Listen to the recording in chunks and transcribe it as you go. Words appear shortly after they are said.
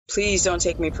please don't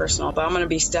take me personal, but I'm going to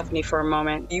be Stephanie for a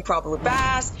moment. You probably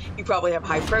fast. You probably have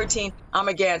high protein. I'm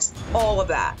against all of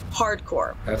that.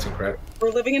 Hardcore. That's incredible.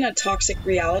 We're living in a toxic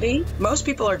reality. Most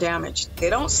people are damaged. They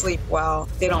don't sleep well.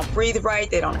 They don't breathe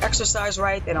right. They don't exercise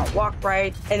right. They don't walk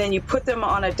right. And then you put them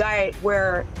on a diet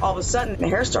where all of a sudden the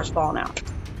hair starts falling out.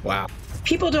 Wow.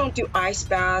 People don't do ice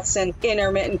baths and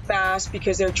intermittent fast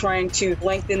because they're trying to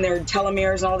lengthen their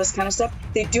telomeres and all this kind of stuff.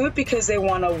 They do it because they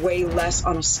want to weigh less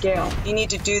on a scale. You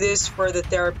need to do this for the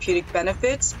therapeutic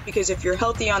benefits, because if you're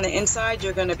healthy on the inside,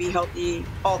 you're going to be healthy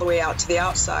all the way out to the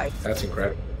outside. That's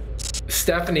incredible.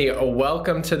 Stephanie,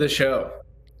 welcome to the show.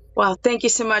 Well, thank you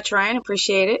so much, Ryan.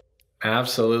 Appreciate it.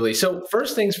 Absolutely. So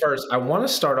first things first, I want to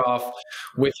start off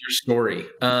with your story,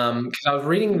 because I was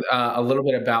reading a little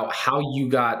bit about how you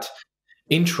got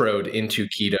introed into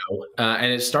keto,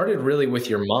 and it started really with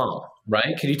your mom,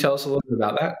 right? Could you tell us a little bit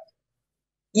about that?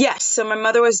 Yes. So my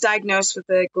mother was diagnosed with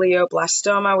a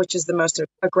glioblastoma, which is the most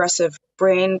aggressive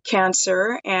brain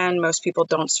cancer, and most people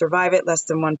don't survive it, less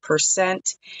than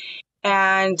 1%.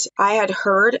 And I had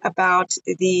heard about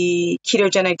the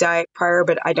ketogenic diet prior,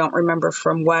 but I don't remember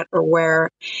from what or where.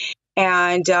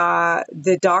 And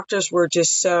the doctors were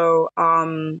just so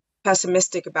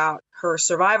pessimistic about her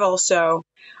survival. So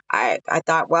I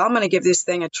thought, well, I'm going to give this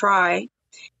thing a try.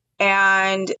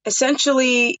 And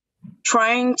essentially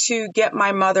trying to get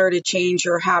my mother to change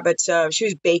her habits of, she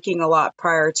was baking a lot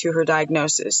prior to her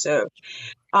diagnosis. So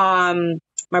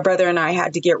my brother and I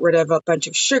had to get rid of a bunch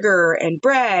of sugar and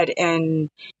bread and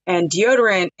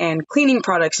deodorant and cleaning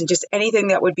products and just anything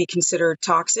that would be considered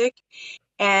toxic.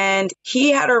 And he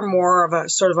had her more of a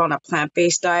sort of on a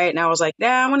plant-based diet. And I was like, nah,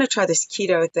 I want to try this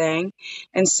keto thing.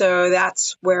 And so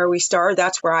that's where we started.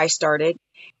 That's where I started.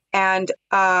 And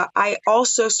I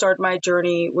also started my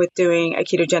journey with doing a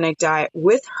ketogenic diet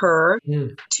with her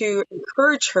to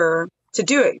encourage her to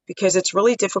do it, because it's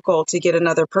really difficult to get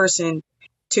another person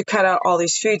to cut out all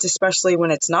these foods, especially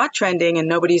when it's not trending and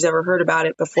nobody's ever heard about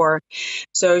it before.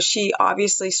 So she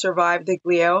obviously survived the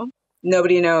glio.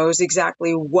 Nobody knows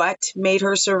exactly what made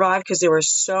her survive, because there were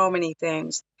so many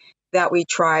things that we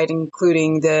tried,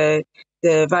 including the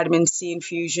vitamin C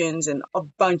infusions and a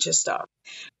bunch of stuff.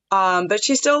 But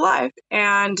she's still alive,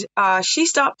 and she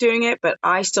stopped doing it, but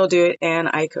I still do it and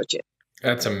I coach it.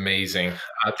 That's amazing.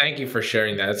 Thank you for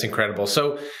sharing that. That's incredible.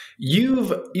 So you've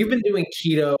been doing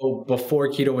keto before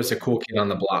keto was a cool kid on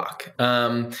the block.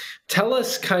 Tell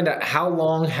us kind of how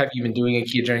long have you been doing a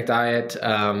ketogenic diet,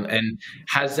 and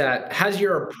has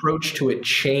your approach to it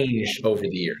changed over the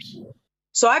years?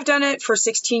 So I've done it for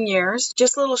 16 years,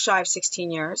 just a little shy of 16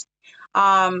 years.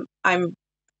 Obviously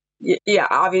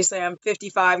I'm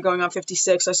 55 going on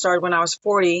 56. I started when I was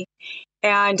 40,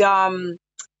 and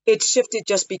it shifted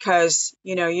just because,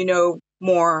 you know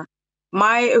more.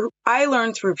 I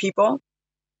learned through people.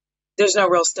 There's no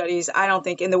real studies, I don't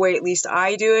think, in the way at least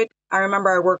I do it. I remember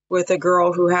I worked with a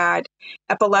girl who had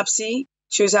epilepsy.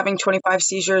 She was having 25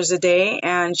 seizures a day,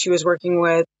 and she was working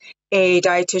with a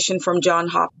dietitian from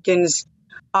Johns Hopkins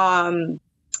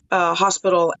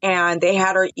hospital, and they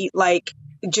had her eat like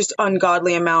just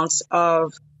ungodly amounts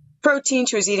of protein.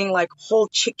 She was eating like whole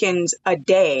chickens a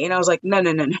day. And I was like, no.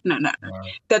 Wow.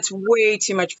 That's way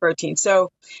too much protein. So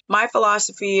my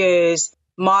philosophy is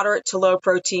moderate to low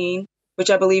protein, which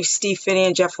I believe Steve Finney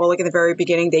and Jeff Wolek in the very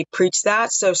beginning, they preached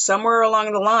that. So somewhere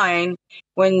along the line,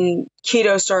 when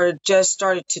keto started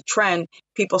to trend,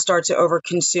 people started to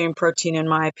overconsume protein, in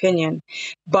my opinion.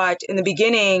 But in the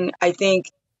beginning, I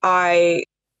think I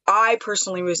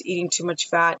personally was eating too much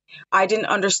fat. I didn't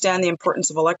understand the importance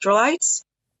of electrolytes.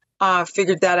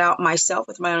 Figured that out myself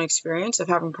with my own experience of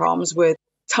having problems with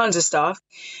tons of stuff.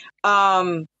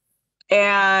 And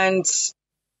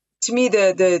to me,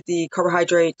 the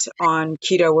carbohydrate on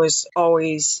keto was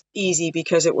always easy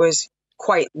because it was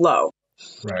quite low.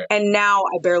 Right. And now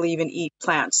I barely even eat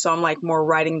plants. So I'm like more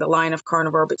riding the line of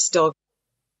carnivore, but still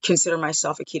consider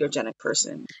myself a ketogenic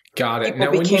person. Got it. People Now,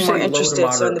 when you became more say low to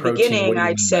interested. So in the moderate protein, what beginning, do you I'd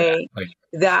mean by say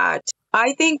that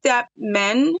I think that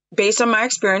men, based on my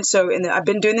experience, so I've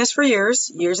been doing this for years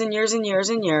and years,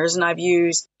 and I've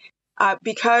used,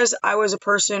 because I was a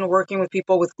person working with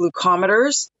people with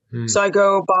glucometers. So I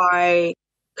go by,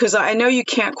 because I know you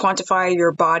can't quantify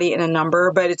your body in a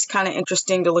number, but it's kind of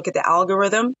interesting to look at the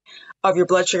algorithm of your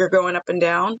blood sugar going up and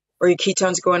down, or your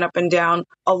ketones going up and down,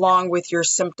 along with your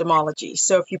symptomology.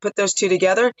 So if you put those two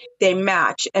together, they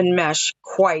match and mesh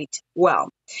quite well.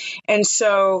 And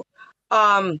so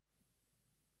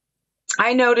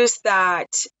I noticed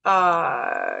that,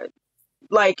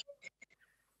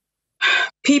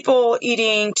 people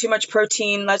eating too much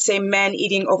protein, let's say men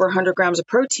eating over 100 grams of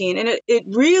protein. And it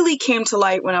really came to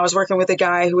light when I was working with a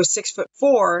guy who was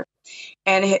 6'4",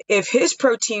 and if his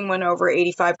protein went over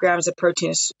 85 grams of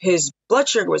protein, his blood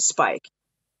sugar would spike.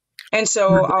 And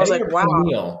so I was like, wow.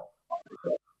 Meal?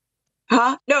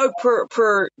 Huh? No,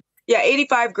 yeah,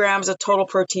 85 grams of total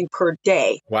protein per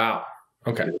day. Wow.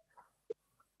 Okay.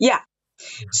 Yeah.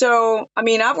 So, I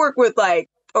mean, I've worked with like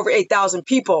over 8,000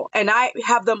 people, and I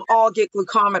have them all get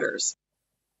glucometers.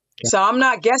 So I'm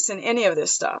not guessing any of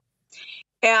this stuff.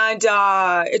 And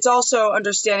it's also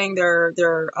understanding their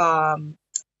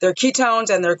ketones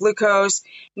and their glucose.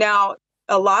 Now,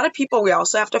 a lot of people, we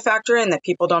also have to factor in that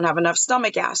people don't have enough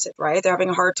stomach acid, right? They're having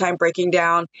a hard time breaking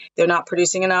down. They're not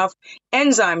producing enough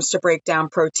enzymes to break down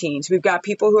proteins. We've got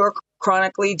people who are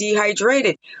chronically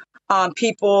dehydrated.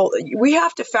 We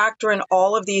have to factor in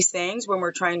all of these things when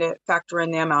we're trying to factor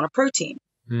in the amount of protein.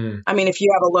 I mean, if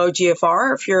you have a low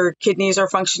GFR, if your kidneys are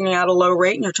functioning at a low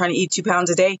rate and you're trying to eat 2 pounds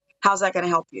a day, how's that going to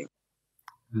help you?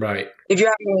 Right. If you're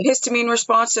having a histamine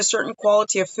response to a certain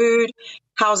quality of food,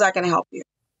 how's that going to help you?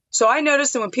 So I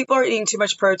noticed that when people are eating too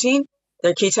much protein,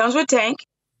 their ketones would tank,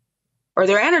 or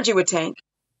their energy would tank,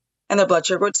 and their blood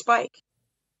sugar would spike.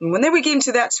 And when they would get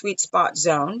into that sweet spot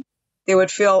zone, they would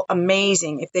feel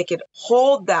amazing if they could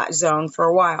hold that zone for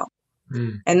a while.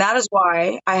 And that is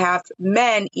why I have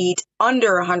men eat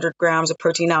under 100 grams of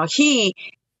protein. Now,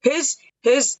 his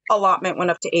allotment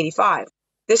went up to 85.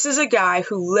 This is a guy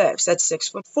who lives at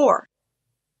 6'4". Wow.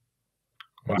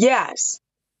 Yes.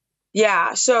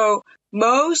 Yeah. So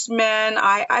most men,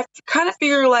 I kind of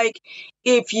figure like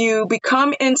if you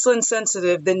become insulin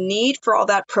sensitive, the need for all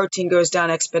that protein goes down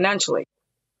exponentially.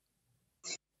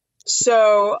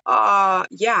 So,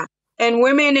 yeah. And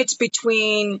women, it's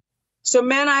between, so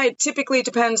men, typically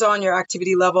depends on your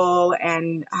activity level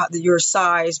and your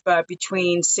size, but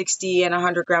between 60 and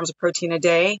 100 grams of protein a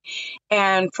day.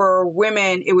 And for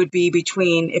women, it would be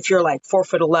between, if you're like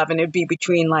 4'11", it'd be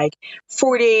between like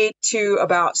 48 to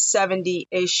about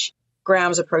 70-ish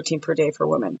grams of protein per day for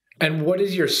women. And what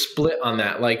is your split on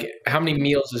that? Like, how many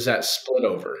meals is that split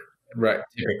over? Right,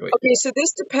 typically. Okay, so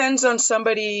this depends on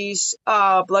somebody's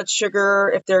blood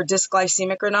sugar, if they're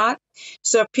dysglycemic or not.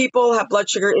 So if people have blood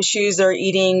sugar issues, they're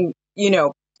eating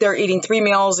 3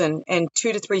 meals and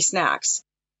 2 to 3 snacks.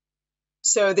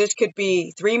 So this could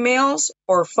be 3 meals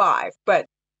or 5, but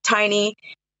tiny,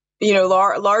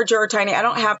 larger or tiny. I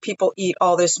don't have people eat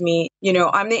all this meat.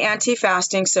 I'm the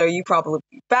anti-fasting, so you probably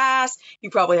fast. You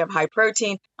probably have high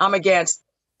protein. I'm against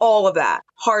all of that,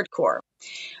 hardcore.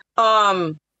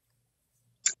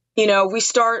 We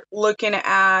start looking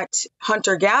at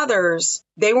hunter-gatherers.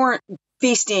 They weren't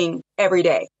feasting every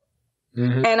day.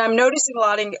 Mm-hmm. And I'm noticing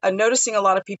a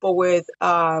lot of people with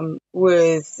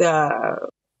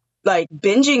like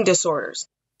binging disorders.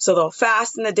 So they'll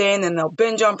fast in the day and then they'll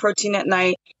binge on protein at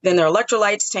night. Then their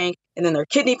electrolytes tank and then their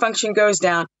kidney function goes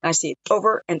down. And I see it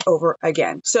over and over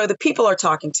again. So the people are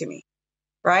talking to me,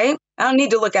 right? I don't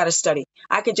need to look at a study.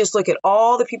 I could just look at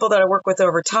all the people that I work with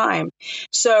over time.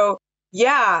 So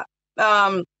yeah,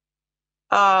 I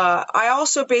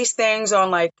also base things on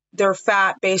like their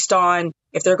fat based on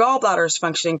if their gallbladder is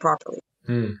functioning properly,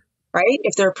 right?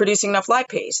 If they're producing enough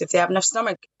lipase, if they have enough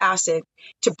stomach acid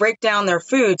to break down their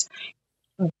foods.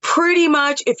 Pretty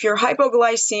much, if you're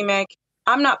hypoglycemic,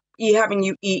 I'm not having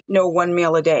you eat no 1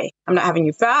 meal a day. I'm not having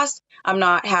you fast. I'm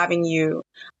not having you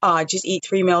just eat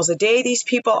 3 meals a day. These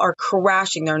people are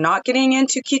crashing. They're not getting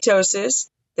into ketosis.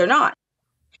 They're not.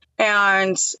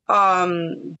 And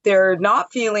they're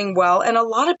not feeling well. And a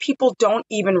lot of people don't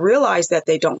even realize that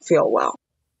they don't feel well.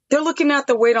 They're looking at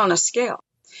the weight on a scale.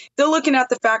 They're looking at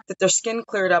the fact that their skin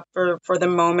cleared up for the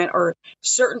moment or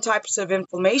certain types of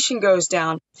inflammation goes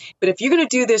down. But if you're going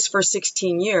to do this for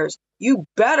 16 years, you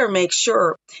better make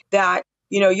sure that,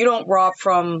 you don't rob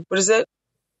from,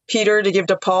 Peter to give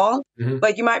to Paul. Mm-hmm.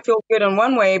 Like you might feel good in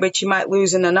one way, but you might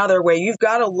lose in another way. You've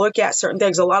got to look at certain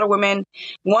things. A lot of women,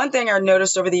 one thing I've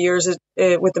noticed over the years is,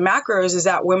 with the macros is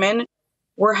that women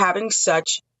were having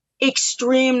such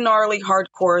extreme, gnarly,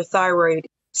 hardcore thyroid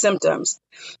symptoms.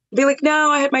 Be like, no,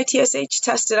 I had my TSH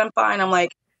tested. I'm fine. I'm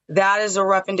like, that is a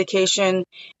rough indication.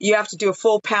 You have to do a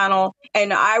full panel.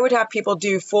 And I would have people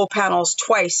do full panels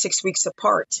twice, 6 weeks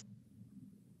apart.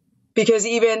 Because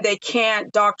even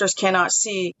doctors cannot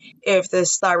see if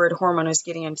this thyroid hormone is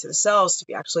getting into the cells to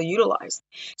be actually utilized.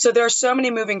 So there are so many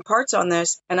moving parts on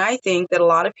this. And I think that a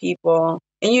lot of people,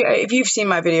 and if you've seen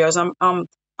my videos,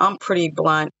 I'm pretty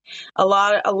blunt. A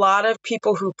lot of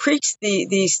people who preach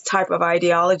these type of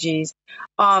ideologies,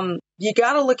 you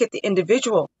got to look at the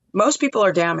individual. Most people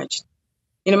are damaged.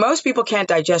 Most people can't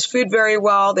digest food very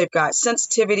well. They've got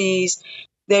sensitivities.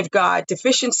 They've got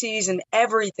deficiencies in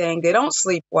everything. They don't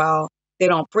sleep well. They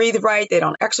don't breathe right. They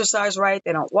don't exercise right.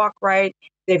 They don't walk right.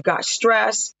 They've got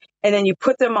stress. And then you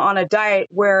put them on a diet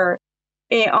where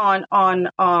on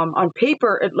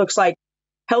paper, it looks like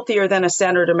healthier than a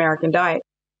standard American diet.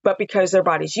 But because their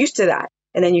body's used to that,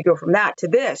 and then you go from that to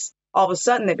this, all of a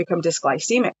sudden they become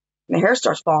dysglycemic and the hair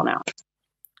starts falling out.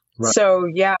 Right. So,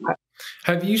 yeah.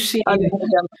 Have you seen,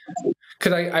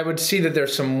 because I would see that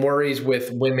there's some worries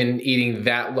with women eating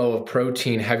that low of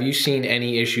protein. Have you seen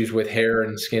any issues with hair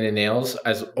and skin and nails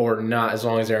or not, as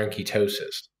long as they're in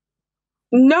ketosis?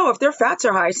 No, if their fats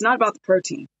are high, it's not about the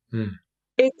protein.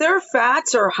 If their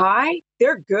fats are high,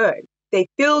 they're good. They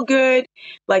feel good.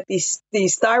 Like these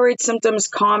thyroid symptoms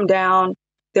calm down.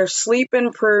 Their sleep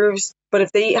improves. But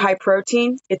if they eat high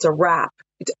protein, it's a wrap.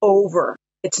 It's over.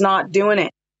 It's not doing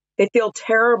it. They feel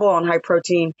terrible on high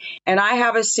protein. And I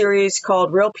have a series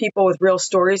called Real People with Real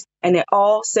Stories, and they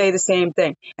all say the same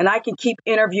thing. And I can keep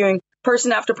interviewing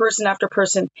person after person after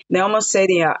person. And they almost say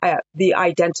the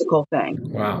identical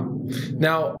thing. Wow.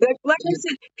 Now, like I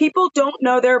said, people don't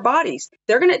know their bodies.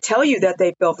 They're going to tell you that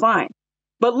they feel fine.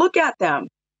 But look at them.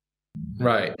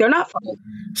 Right. They're not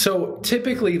fine. So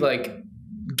typically,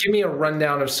 give me a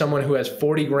rundown of someone who has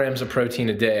 40 grams of protein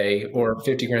a day or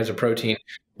 50 grams of protein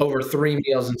over 3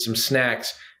 meals and some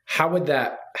snacks. How would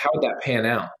that pan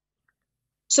out?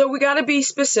 So we got to be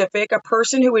specific. A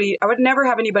person who would eat, I would never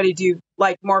have anybody do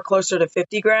more closer to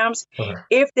 50 grams. Okay.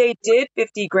 If they did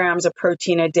 50 grams of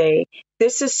protein a day,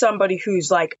 this is somebody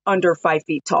who's under 5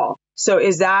 feet tall. So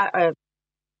is that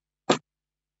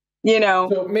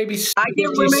so maybe 60, I get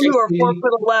women 60, who are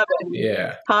 4'11".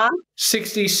 Yeah. Huh?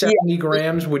 60, 70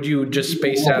 grams. Would you just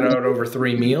space that out over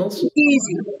 3 meals?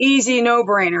 Easy, no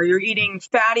brainer. You're eating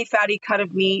fatty cut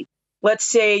of meat. Let's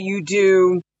say you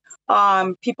do,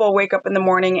 people wake up in the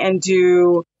morning and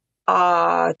do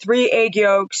 3 egg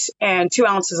yolks and 2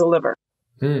 ounces of liver.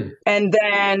 And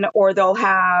then, or they'll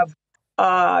have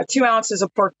 2 ounces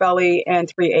of pork belly and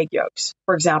 3 egg yolks,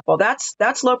 for example.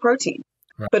 That's low protein.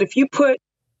 Right. But if you put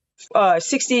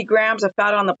 60 grams of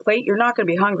fat on the plate, you're not going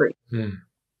to be hungry.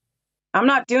 I'm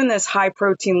not doing this high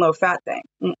protein, low fat thing.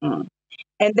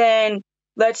 And then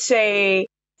let's say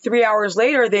 3 hours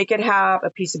later, they could have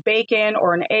a piece of bacon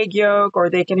or an egg yolk,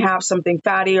 or they can have something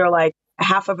fatty or like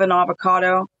half of an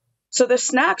avocado. So the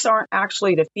snacks aren't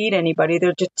actually to feed anybody.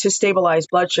 They're just to stabilize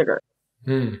blood sugar,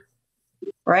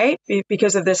 right?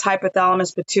 Because of this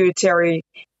hypothalamus pituitary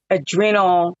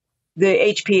adrenal,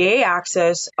 the HPA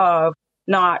axis of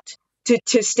not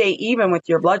to stay even with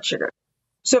your blood sugar.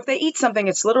 So if they eat something,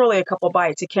 it's literally a couple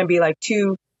bites. It can be like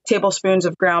 2 tablespoons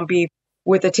of ground beef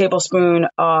with a tablespoon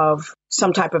of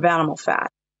some type of animal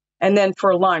fat. And then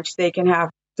for lunch, they can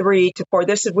have 3 to 4.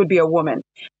 This would be a woman,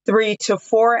 3 to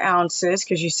 4 ounces,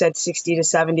 because you said 60 to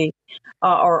 70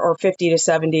 or 50 to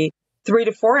 70, 3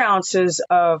 to 4 ounces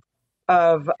of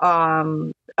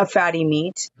a fatty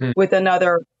meat with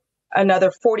another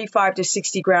 45 to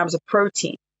 60 grams of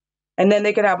protein. And then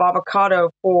they could have avocado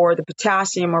for the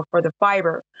potassium or for the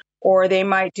fiber, or they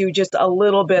might do just a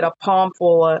little bit, a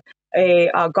palmful,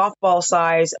 a golf ball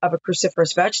size of a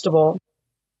cruciferous vegetable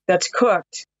that's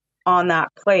cooked on that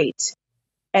plate.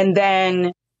 And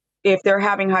then if they're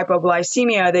having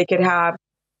hypoglycemia, they could have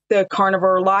the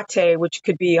carnivore latte, which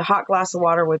could be a hot glass of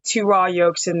water with 2 raw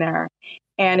yolks in there.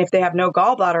 And if they have no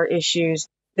gallbladder issues,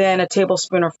 then a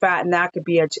tablespoon of fat, and that could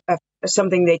be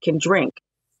something they can drink,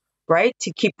 right?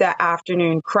 To keep that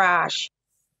afternoon crash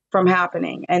from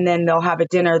happening. And then they'll have a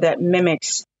dinner that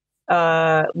mimics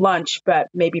lunch, but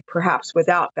maybe perhaps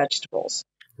without vegetables.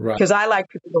 Right. Because I like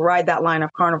people to ride that line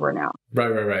of carnivore now.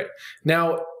 Right.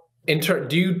 Now,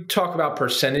 do you talk about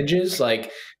percentages?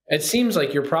 Like, it seems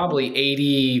like you're probably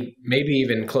 80, maybe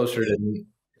even closer to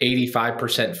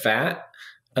 85% fat.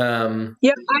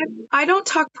 Yeah, I don't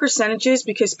talk percentages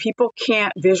because people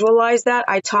can't visualize that.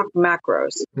 I talk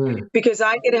macros because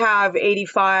I could have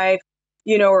 85,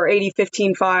 or 80,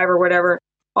 15, 5 or whatever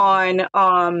on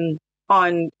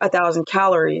 1,000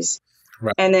 calories.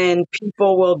 Right. And then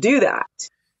people will do that.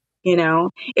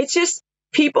 It's just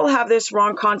people have this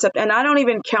wrong concept, and I don't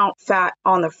even count fat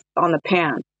on the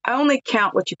pan. I only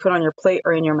count what you put on your plate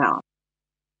or in your mouth.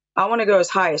 I want to go as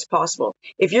high as possible.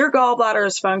 If your gallbladder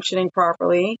is functioning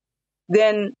properly,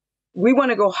 then we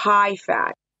want to go high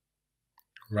fat.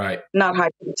 Right. Not high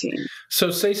protein.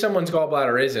 So say someone's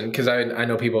gallbladder isn't, because I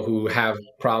know people who have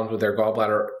problems with their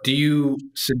gallbladder. Do you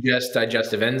suggest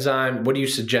digestive enzyme? What do you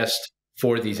suggest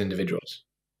for these individuals?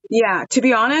 Yeah, to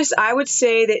be honest, I would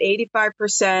say that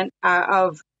 85%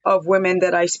 of of women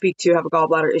that I speak to have a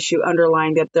gallbladder issue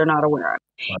underlying that they're not aware of.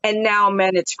 And now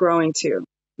men, it's growing too.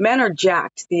 Men are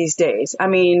jacked these days. I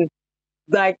mean,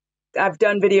 like I've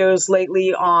done videos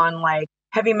lately on like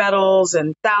heavy metals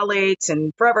and phthalates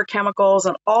and forever chemicals,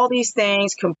 and all these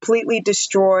things completely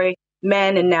destroy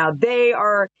men. And now they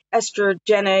are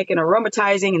estrogenic and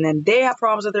aromatizing, and then they have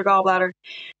problems with their gallbladder.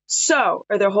 So,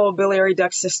 or their whole biliary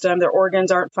duct system, their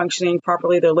organs aren't functioning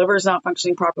properly, their liver's not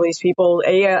functioning properly. These people,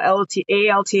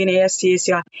 ALT and AST.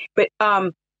 But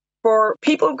for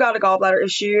people who've got a gallbladder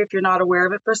issue, if you're not aware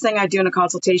of it, first thing I do in a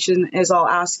consultation is I'll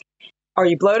ask, are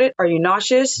you bloated? Are you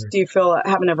nauseous? Do you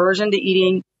have an aversion to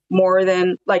eating more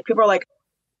than, like, people are like,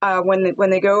 when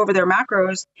they go over their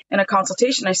macros in a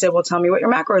consultation, I say, well, tell me what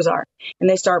your macros are. And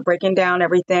they start breaking down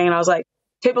everything. And I was like,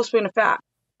 tablespoon of fat.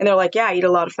 And they're like, yeah, I eat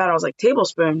a lot of fat. I was like,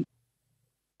 tablespoon?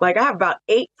 Like, I have about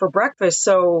 8 for breakfast.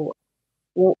 So,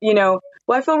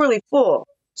 I feel really full.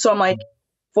 So I'm like,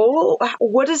 full?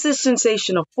 What is this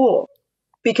sensation of full?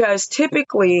 Because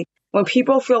typically when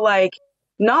people feel like,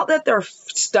 not that their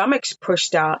stomach's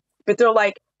pushed out, but they're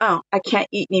like, oh, I can't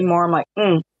eat anymore. I'm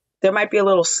like, there might be a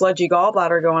little sludgy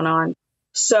gallbladder going on.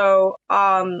 So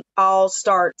I'll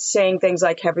start saying things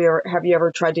like, have you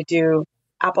ever tried to do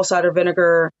apple cider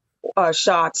vinegar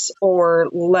shots or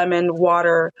lemon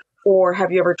water? Or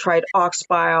have you ever tried ox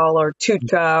bile or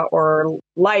TUDCA or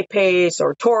lipase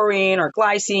or taurine or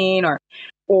glycine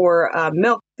or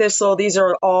milk thistle? These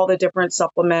are all the different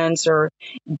supplements, or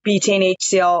betaine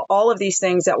HCl, all of these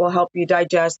things that will help you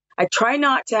digest. I try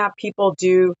not to have people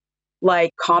do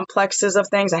like complexes of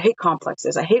things. I hate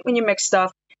complexes. I hate when you mix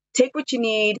stuff. Take what you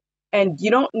need, and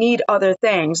you don't need other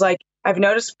things. Like, I've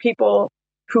noticed people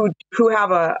who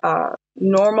have a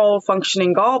normal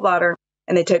functioning gallbladder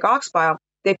and they take ox bile,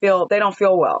 they don't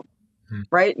feel well,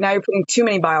 right? Now you're putting too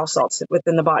many bile salts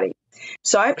within the body.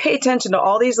 So I pay attention to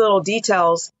all these little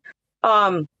details.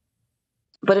 But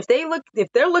if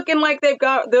they're looking like they've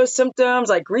got those symptoms,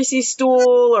 like greasy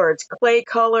stool, or it's clay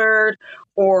colored,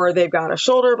 or they've got a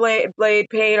shoulder blade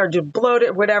pain, or just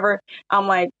bloated, whatever, I'm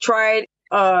like, try it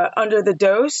under the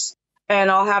dose, and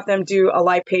I'll have them do a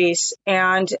lipase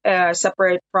and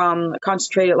separate from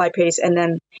concentrated lipase, and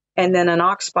then an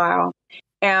ox bile.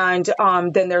 And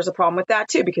then there's a problem with that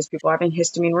too, because people are having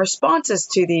histamine responses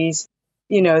to these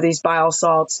bile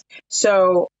salts.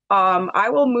 So I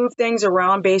will move things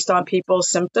around based on people's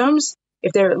symptoms.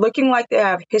 If they're looking like they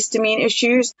have histamine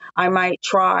issues, I might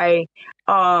try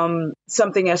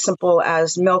something as simple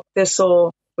as milk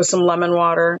thistle with some lemon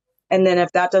water. And then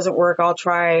if that doesn't work, I'll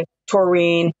try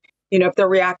taurine, if they're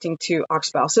reacting to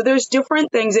ox bile. So there's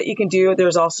different things that you can do.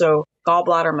 There's also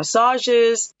gallbladder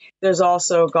massages. There's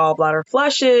also gallbladder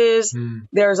flushes.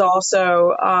 There's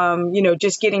also,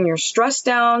 just getting your stress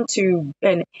down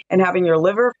and having your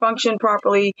liver function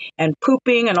properly, and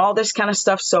pooping and all this kind of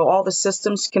stuff. So all the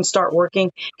systems can start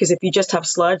working, because if you just have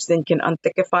sludge, then you can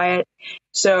unthicify it.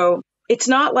 So it's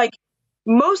not like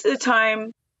most of the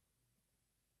time,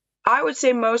 I would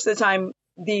say most of the time,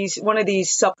 one of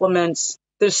these supplements,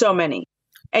 there's so many,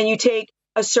 and you take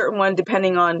a certain one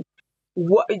depending on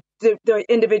what the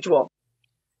individual.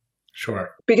 Sure.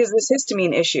 Because of this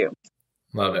histamine issue.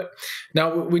 Love it.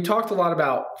 Now, we talked a lot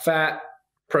about fat,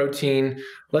 protein.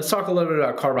 Let's talk a little bit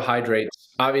about carbohydrates.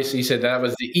 Obviously, you said that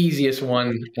was the easiest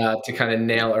one to kind of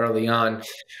nail early on.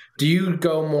 Do you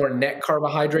go more net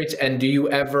carbohydrates, and do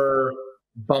you ever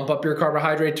bump up your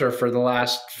carbohydrates, or for the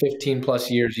last 15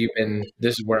 plus years,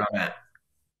 this is where I'm at?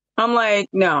 I'm like,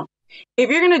 no. If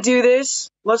you're going to do this,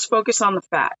 let's focus on the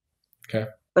fat. Okay.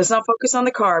 Let's not focus on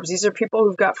the carbs. These are people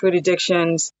who've got food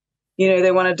addictions.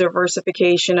 They want a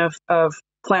diversification of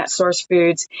plant source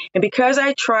foods. And because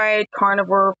I tried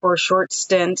carnivore for a short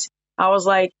stint, I was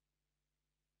like,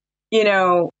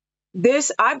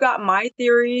 I've got my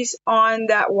theories on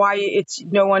that, why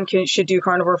no one should do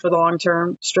carnivore for the long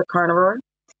term, strict carnivore.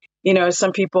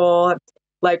 Some people,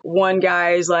 like one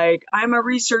guy's like, I'm a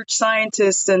research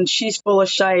scientist and she's full of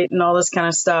shite and all this kind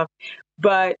of stuff.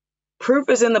 But proof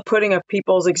is in the pudding of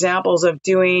people's examples of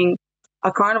doing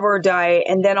a carnivore diet,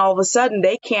 and then all of a sudden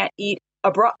they can't eat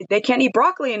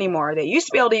broccoli anymore. They used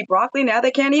to be able to eat broccoli. Now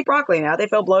they can't eat broccoli. Now they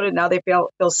feel bloated. Now they feel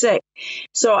sick.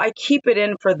 So I keep it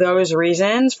in for those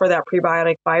reasons, for that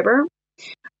prebiotic fiber.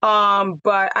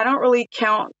 But I don't really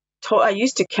count. I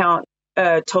used to count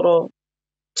total.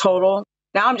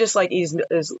 Now I'm just like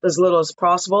as little as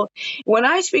possible. When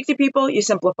I speak to people, you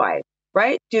simplify it,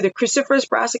 right? Do the cruciferous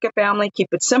brassica family. Keep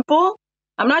it simple.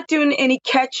 I'm not doing any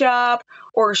ketchup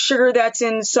or sugar that's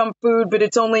in some food, but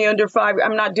it's only under 5.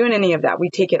 I'm not doing any of that.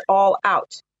 We take it all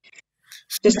out.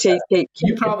 just to take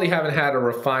You probably haven't had a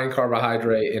refined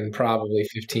carbohydrate in probably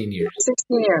 15 years.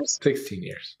 16 years. 16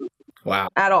 years. Wow.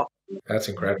 At all. That's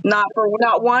incredible.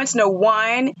 Not once, no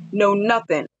wine, no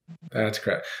nothing. That's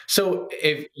correct. So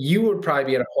if you would probably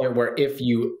be at a point where if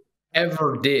you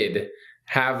ever did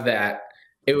have that,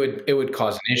 it would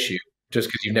cause an issue just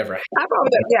because you never had. I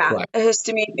probably, a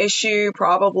histamine issue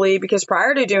probably, because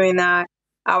prior to doing that,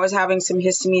 I was having some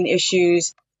histamine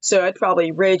issues. So I'd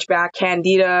probably rage back,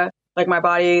 candida, like my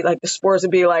body, like the spores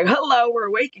would be like, hello, we're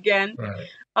awake again. Right.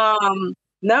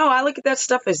 No, I look at that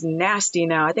stuff as nasty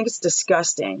now. I think it's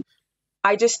disgusting.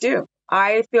 I just do.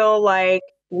 I feel like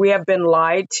we have been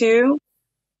lied to.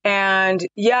 And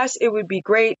yes, it would be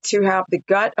great to have the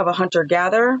gut of a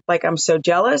hunter-gatherer. Like, I'm so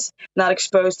jealous, not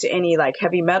exposed to any like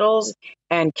heavy metals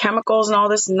and chemicals and all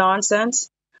this nonsense,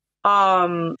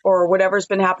 or whatever's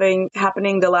been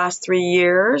happening the last 3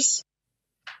 years.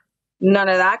 None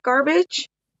of that garbage.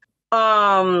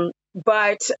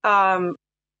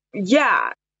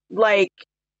 Yeah, like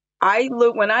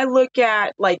when I look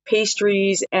at like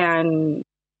pastries and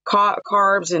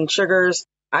carbs and sugars,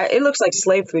 it looks like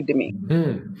slave food to me.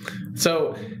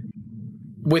 So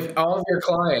with all of your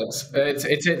clients,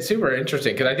 it's super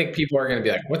interesting because I think people are going to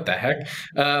be like, what the heck?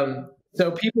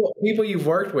 So people you've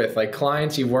worked with, like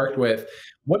clients you've worked with,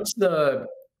 are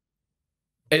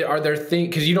there things,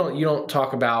 because you don't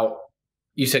talk about,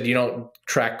 you said you don't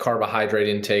track carbohydrate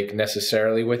intake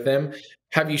necessarily with them.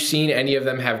 Have you seen any of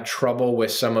them have trouble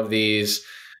with some of these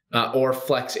or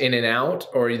flex in and out,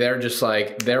 or they're just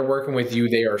like, they're working with you,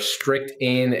 they are strict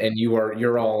in and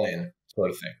you're all in sort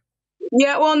of thing?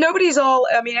 Yeah, well, everybody's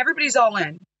all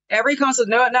in. Every consult,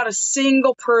 no, not a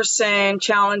single person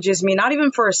challenges me, not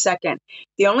even for a second.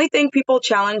 The only thing people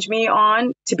challenge me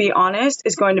on, to be honest,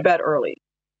 is going to bed early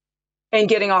and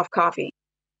getting off coffee.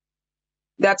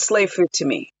 That's slave food to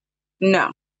me.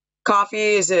 No.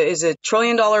 Coffee is a $1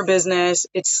 trillion business.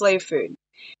 It's slave food.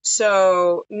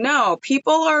 So no,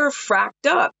 people are fracked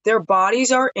up. Their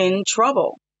bodies are in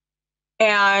trouble.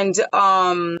 And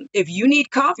if you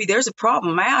need coffee, there's a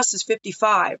problem. My ass is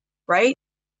 55, right?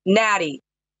 Natty,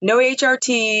 no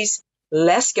HRTs.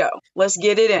 Let's go. Let's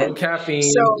get it in. No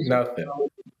caffeine, nothing.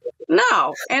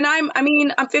 No. And I'm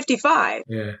 55.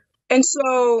 Yeah. And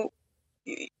so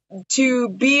to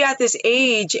be at this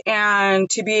age and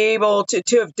to be able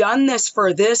to have done this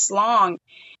for this long,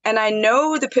 and I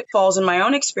know the pitfalls in my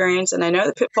own experience, and I know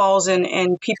the pitfalls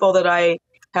in people that I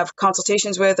have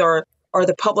consultations with or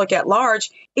the public at large,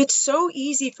 it's so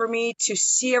easy for me to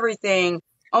see everything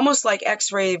almost like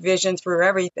X-ray vision through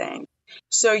everything.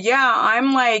 So yeah,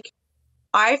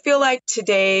 I feel like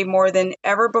today more than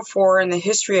ever before in the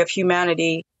history of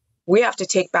humanity, we have to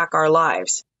take back our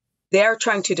lives. They are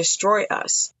trying to destroy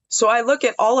us. So I look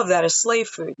at all of that as slave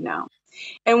food now.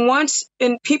 And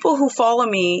people who follow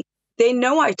me, they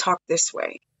know I talk this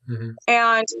way. Mm-hmm.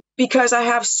 And because I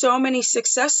have so many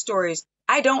success stories,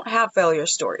 I don't have failure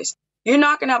stories. You're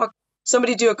not going to have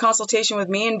somebody do a consultation with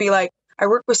me and be like, I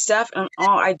work with Steph and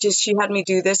she had me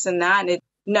do this and that.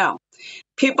 No,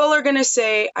 people are going to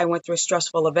say, I went through a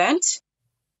stressful event.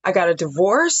 I got a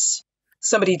divorce.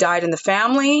 Somebody died in the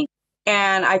family.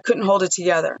 And I couldn't hold it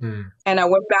together. And I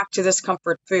went back to this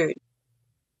comfort food.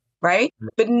 Right.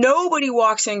 But nobody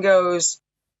walks and goes,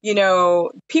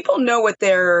 people know what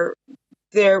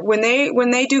when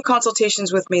they do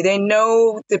consultations with me, they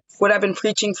know what I've been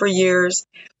preaching for years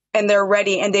and they're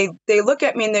ready. And they look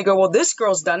at me and they go, well, this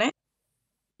girl's done it.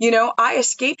 I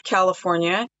escaped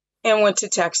California and went to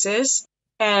Texas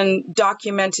and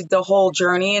documented the whole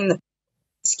journey and the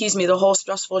whole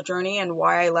stressful journey and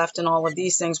why I left and all of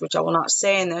these things, which I will not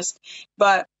say in this,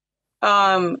 but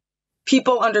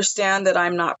people understand that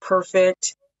I'm not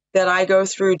perfect, that I go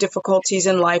through difficulties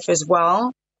in life as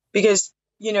well, because,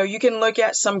 you can look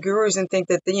at some gurus and think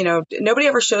that, nobody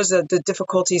ever shows the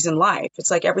difficulties in life.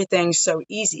 It's like everything's so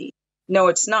easy. No,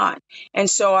 it's not. And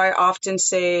so I often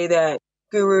say that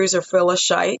gurus are full of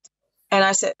shite. And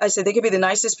I said, they could be the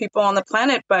nicest people on the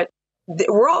planet, but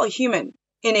we're all human.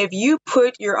 And if you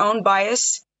put your own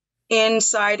bias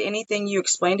inside anything you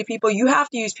explain to people, you have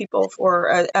to use people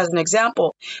as an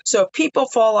example. So if people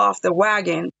fall off the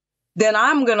wagon, then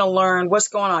I'm going to learn what's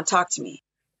going on. Talk to me.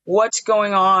 What's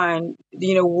going on?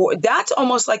 That's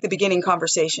almost like the beginning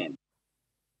conversation.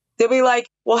 They'll be like,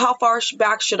 well, how far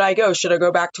back should I go? Should I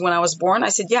go back to when I was born? I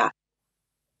said, yeah.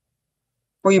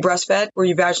 Were you breastfed? Were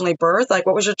you vaginally birthed? Like,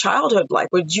 what was your childhood like?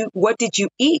 What did you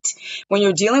eat? When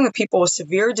you're dealing with people with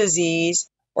severe disease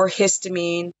or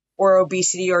histamine or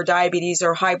obesity or diabetes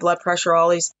or high blood pressure, all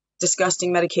these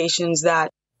disgusting medications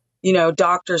that,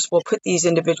 doctors will put these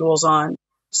individuals on.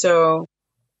 So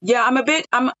Yeah,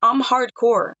 I'm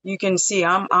hardcore. You can see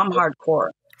I'm hardcore.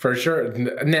 For sure.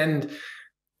 And then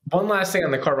one last thing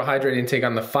on the carbohydrate intake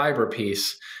on the fiber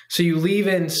piece. So you leave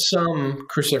in some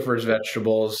cruciferous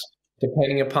vegetables,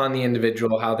 depending upon the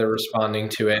individual, how they're responding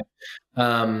to it.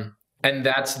 And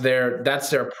that's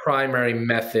their primary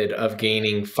method of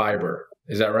gaining fiber.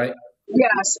 Is that right?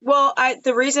 Yes. Well,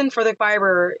 the reason for the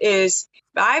fiber is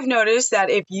I've noticed that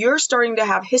if you're starting to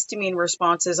have histamine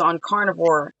responses on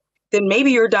carnivore, then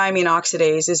maybe your diamine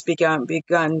oxidase has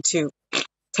begun to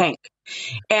tank.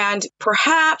 And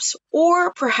perhaps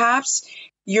your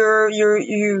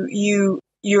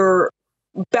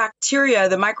bacteria,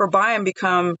 the microbiome,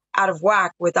 become out of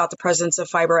whack without the presence of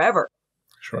fiber ever.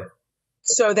 Sure.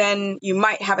 So then you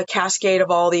might have a cascade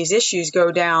of all these issues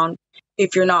go down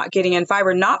if you're not getting in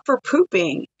fiber, not for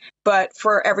pooping, but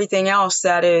for everything else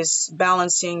that is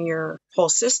balancing your whole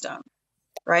system.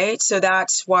 Right. So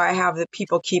that's why I have the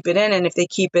people keep it in. And if they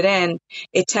keep it in,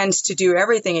 it tends to do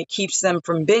everything. It keeps them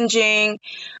from binging.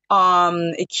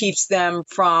 It keeps them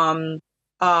from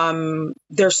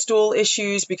their stool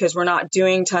issues because we're not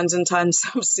doing tons and tons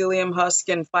of psyllium husk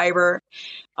and fiber.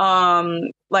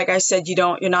 Like I said,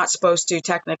 you're not supposed to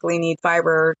technically need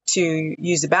fiber to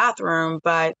use the bathroom,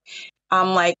 but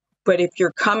but if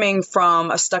you're coming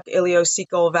from a stuck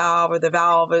ileocecal valve, or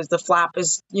the flap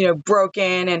is,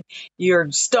 broken, and your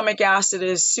stomach acid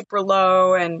is super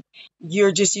low, and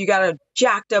you got a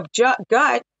jacked up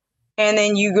gut, and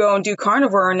then you go and do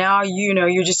carnivore, and now,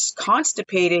 you're just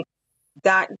constipated,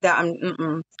 right.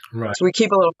 So we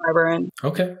keep a little fiber in.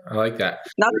 Okay. I like that.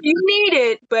 Not that you need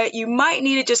it, but you might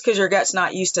need it just because your gut's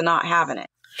not used to not having it.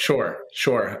 Sure.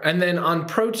 And then on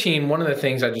protein, one of the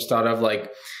things I just thought of,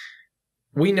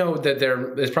 we know that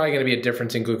there's probably going to be a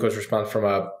difference in glucose response from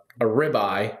a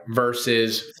ribeye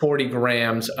versus 40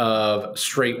 grams of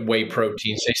straight whey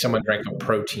protein. Say someone drank a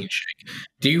protein shake.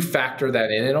 Do you factor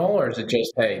that in at all, or is it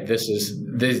just, hey, this?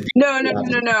 No. I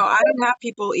don't have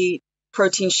people eat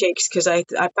protein shakes because I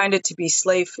find it to be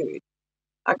slave food.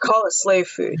 I call it slave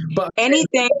food. But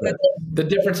anything the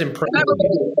difference in protein.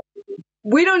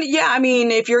 We don't. Yeah, I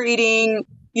mean, if you're eating,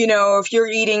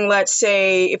 let's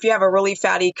say, if you have a really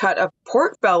fatty cut of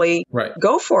pork belly, right,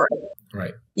 go for it.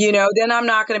 Right. Then I'm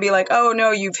not going to be like, oh no,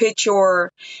 you've hit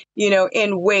your,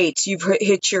 in weights, you've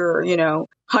hit your,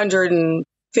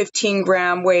 115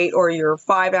 gram weight or your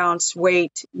 5 ounce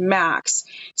weight max.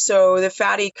 So the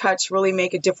fatty cuts really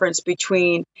make a difference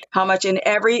between how much in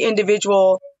every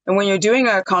individual. And when you're doing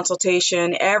a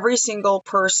consultation, every single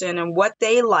person and what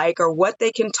they like or what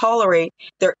they can tolerate,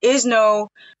 there is no,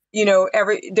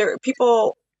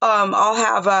 people, I'll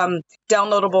have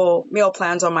downloadable meal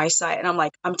plans on my site. And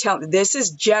I'm telling you, this is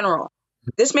general.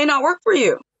 This may not work for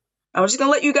you. I'm just going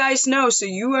to let you guys know so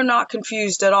you are not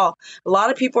confused at all. A lot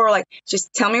of people are like,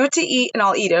 just tell me what to eat and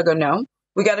I'll eat it. I go, no,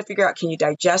 we got to figure out, can you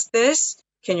digest this?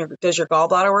 Does your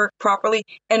gallbladder work properly?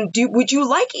 And would you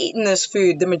like eating this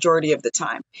food the majority of the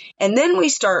time? And then we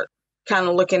start kind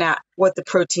of looking at what the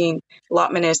protein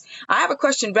allotment is. I have a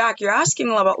question back. You're asking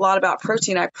a lot about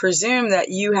protein. I presume that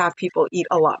you have people eat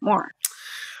a lot more.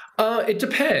 It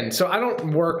depends. So I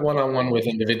don't work one-on-one with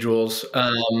individuals,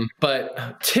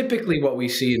 but typically what we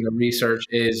see in the research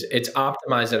is it's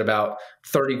optimized at about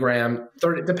 30 grams,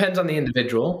 depends on the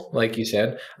individual, like you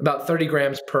said, about 30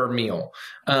 grams per meal.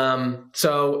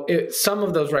 So some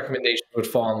of those recommendations would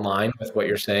fall in line with what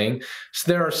you're saying.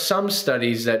 So there are some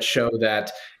studies that show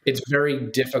that it's very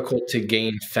difficult to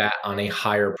gain fat on a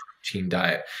higher protein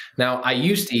diet. Now, I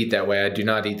used to eat that way. I do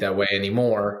not eat that way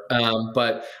anymore.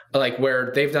 But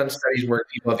where they've done studies where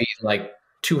people have eaten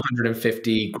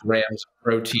 250 grams of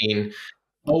protein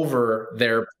over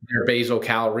their basal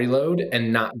calorie load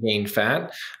and not gain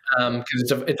fat,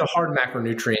 because it's a hard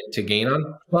macronutrient to gain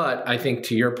on. But I think,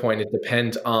 to your point, it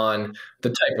depends on the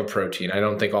type of protein. I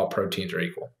don't think all proteins are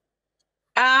equal.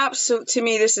 Absolutely. To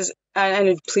me, this is,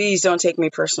 and please don't take me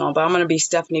personal, but I'm going to be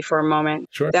Stephanie for a moment.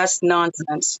 Sure. That's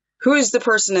nonsense. Who is the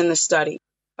person in the study?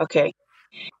 Okay.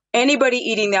 Anybody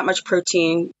eating that much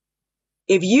protein,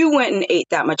 if you went and ate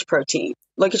that much protein,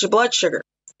 look at your blood sugar.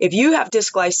 If you have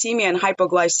dysglycemia and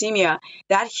hypoglycemia,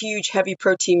 that huge, heavy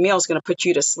protein meal is going to put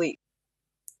you to sleep.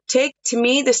 To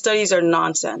me, the studies are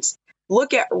nonsense.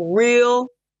 Look at real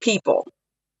people,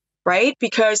 right?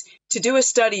 Because to do a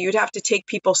study, you'd have to take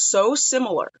people so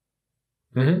similar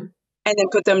and then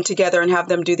put them together and have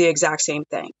them do the exact same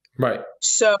thing. Right.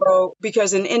 So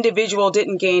because an individual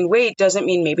didn't gain weight doesn't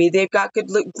mean maybe they've got good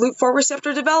GLUT4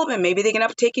 receptor development. Maybe they can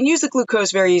uptake and use the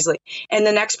glucose very easily, and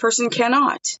the next person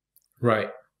cannot. Right.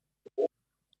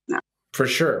 No. For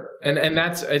sure. And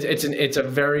it's a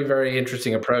very, very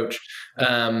interesting approach.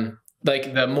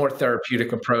 like the more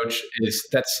therapeutic approach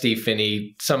that's Steve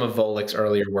Finney. Some of Volick's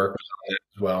earlier work was on that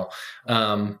as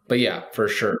well. But yeah, for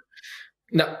sure.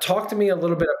 Now, talk to me a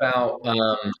little bit about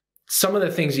some of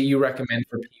the things that you recommend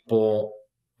for people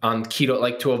on keto,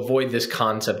 like to avoid this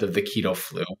concept of the keto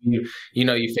flu.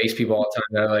 You face people all the time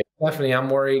that are like, Stephanie, I'm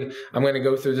worried. I'm going to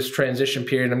go through this transition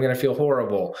period. I'm going to feel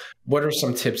horrible. What are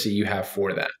some tips that you have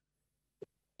for that?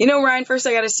 Ryan, first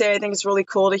I got to say, I think it's really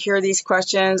cool to hear these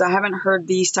questions. I haven't heard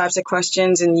these types of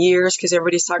questions in years because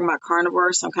everybody's talking about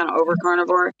carnivore, so I'm kind of over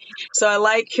carnivore. So I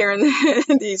like hearing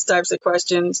these types of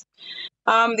questions.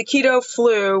 The keto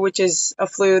flu, which is a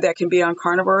flu that can be on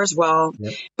carnivore as well.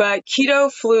 Yep. But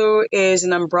keto flu is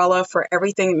an umbrella for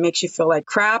everything that makes you feel like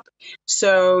crap.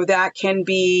 So that can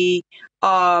be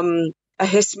a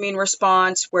histamine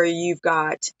response where you've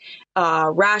got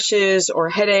rashes or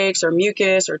headaches or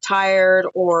mucus or tired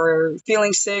or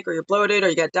feeling sick or you're bloated or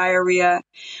you got diarrhea.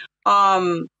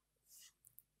 So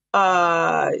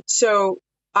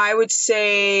I would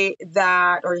say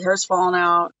that, or your hair's falling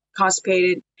out,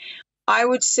 constipated. I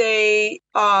would say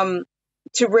to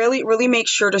really make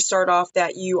sure to start off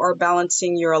that you are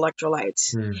balancing your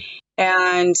electrolytes.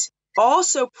 And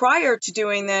also prior to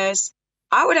doing this,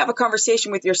 I would have a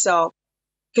conversation with yourself.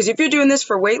 Because if you're doing this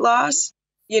for weight loss,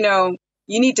 you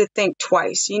need to think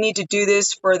twice. You need to do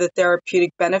this for the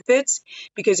therapeutic benefits.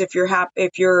 Because if you're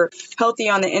healthy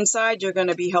on the inside, you're going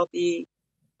to be healthy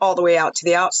all the way out to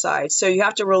the outside. So you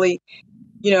have to really,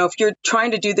 if you're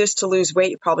trying to do this to lose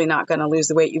weight, you're probably not going to lose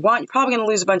the weight you want. You're probably going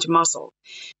to lose a bunch of muscle.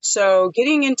 So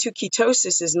getting into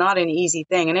ketosis is not an easy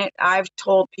thing. And I've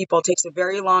told people it takes a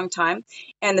very long time.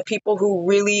 And the people who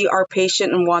really are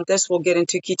patient and want this will get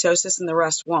into ketosis and the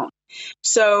rest won't.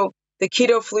 So the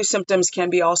keto flu symptoms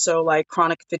can be also like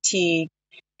chronic fatigue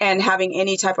and having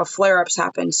any type of flare-ups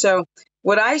happen. So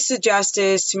what I suggest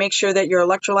is to make sure that your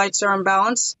electrolytes are in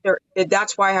balance.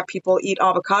 That's why I have people eat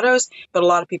avocados, but a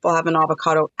lot of people have an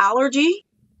avocado allergy.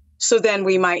 So then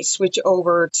we might switch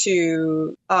over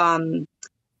to, potassium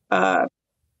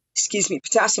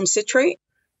citrate.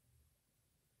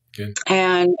 Okay.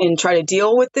 And try to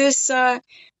deal with this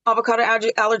avocado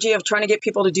allergy of trying to get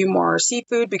people to do more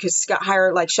seafood because it's got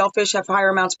higher, like shellfish have higher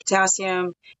amounts of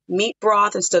potassium, meat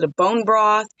broth instead of bone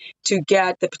broth to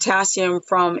get the potassium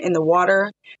in the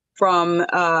water from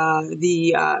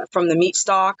the meat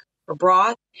stock or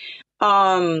broth.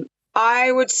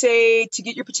 I would say to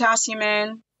get your potassium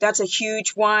in, that's a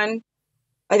huge one.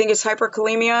 I think it's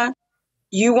hyperkalemia.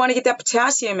 You want to get that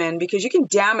potassium in because you can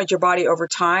damage your body over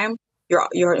time.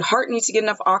 Your heart needs to get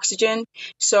enough oxygen.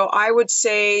 So I would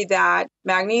say that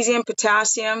magnesium,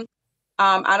 potassium,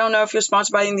 I don't know if you're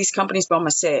sponsored by any of these companies, but I'm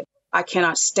going to say it. I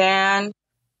cannot stand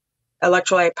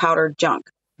electrolyte powder junk.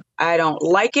 I don't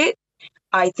like it.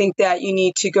 I think that you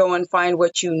need to go and find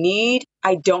what you need.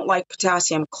 I don't like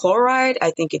potassium chloride.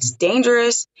 I think it's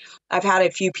dangerous. I've had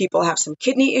a few people have some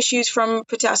kidney issues from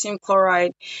potassium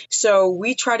chloride. So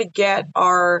we try to get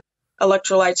our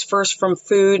electrolytes first from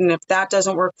food. And if that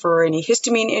doesn't work for any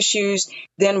histamine issues,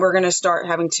 then we're going to start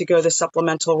having to go the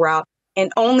supplemental route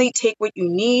and only take what you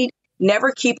need.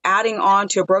 Never keep adding on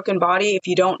to a broken body if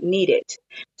you don't need it.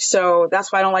 So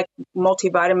that's why I don't like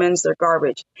multivitamins. They're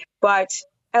garbage. But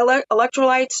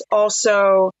electrolytes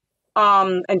also,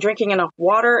 and drinking enough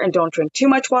water, and don't drink too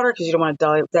much water because you don't want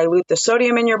to dilute the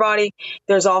sodium in your body.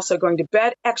 There's also going to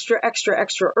bed extra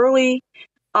early.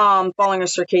 Following a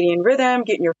circadian rhythm,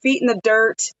 getting your feet in the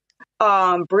dirt,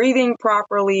 breathing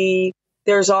properly.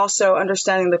 There's also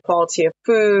understanding the quality of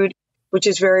food, which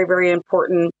is very, very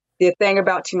important. The thing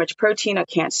about too much protein, I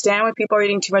can't stand when people are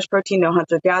eating too much protein. No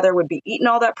hunter-gatherer would be eating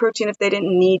all that protein if they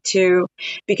didn't need to,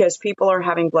 because people are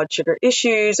having blood sugar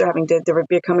issues. They're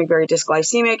becoming very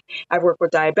dysglycemic. I've worked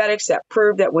with diabetics that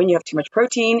prove that when you have too much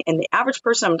protein, and the average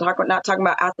person, not talking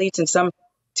about athletes, and some,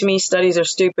 to me, studies are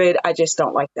stupid. I just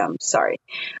don't like them. Sorry.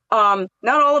 Not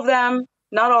all of them,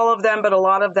 but a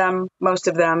lot of them, most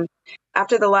of them.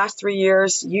 After the last 3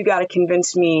 years, you got to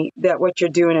convince me that what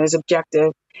you're doing is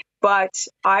objective. But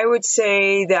I would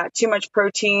say that too much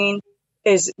protein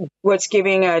is what's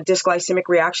giving a dysglycemic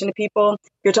reaction to people.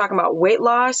 You're talking about weight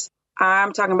loss.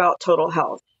 I'm talking about total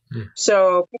health.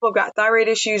 So people who've got thyroid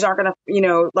issues aren't going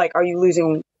to, are you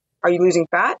losing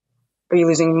fat? Are you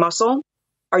losing muscle?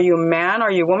 Are you a man?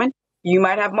 Are you a woman? You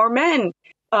might have more men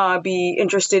be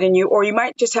interested in you, or you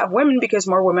might just have women because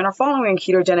more women are following a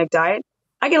ketogenic diet.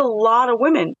 I get a lot of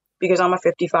women because I'm a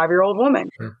 55-year-old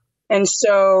woman. Sure. And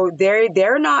so they're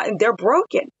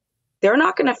broken. They're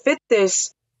not going to fit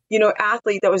this,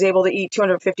 athlete that was able to eat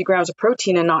 250 grams of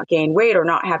protein and not gain weight or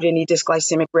not have any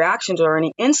dysglycemic reactions or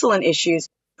any insulin issues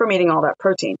from eating all that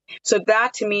protein. So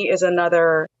that to me is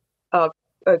another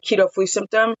keto flu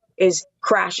symptom is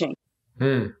crashing.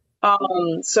 Hmm.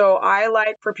 So I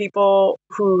like for people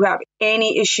who have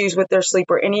any issues with their sleep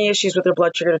or any issues with their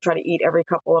blood sugar to try to eat every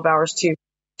couple of hours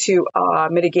to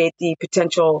mitigate the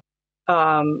potential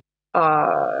keto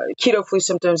flu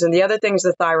symptoms. And the other thing is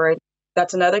the thyroid.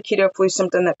 That's another keto flu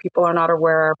symptom that people are not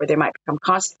aware of, or they might become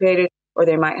constipated, or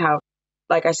they might have,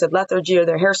 like I said, lethargy, or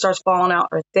their hair starts falling out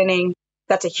or thinning.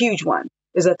 That's a huge one,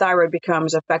 is the thyroid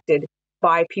becomes affected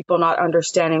by people not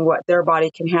understanding what their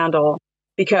body can handle.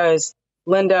 Because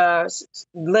Linda's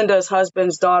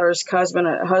husband's daughter's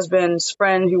husband's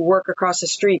friend who work across the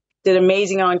street did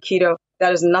amazing on keto.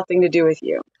 That has nothing to do with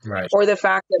you. Right. Or the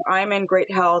fact that I'm in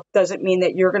great health doesn't mean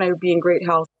that you're going to be in great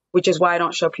health, which is why I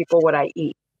don't show people what I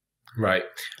eat. Right.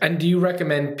 And do you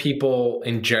recommend people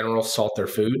in general salt their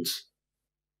foods?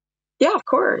 Yeah, of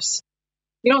course.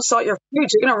 You don't salt your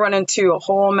foods, you're going to run into a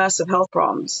whole mess of health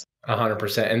problems.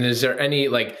 100%. And is there any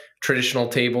like traditional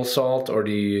table salt, or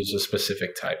do you use a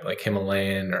specific type like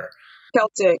Himalayan or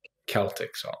Celtic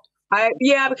salt?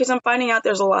 Yeah, because I'm finding out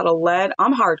there's a lot of lead.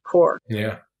 I'm hardcore.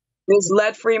 Yeah. There's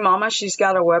Lead-Free Mama. She's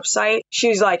got a website.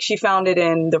 She's like, she found it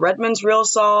in the Redmond's real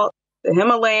salt, the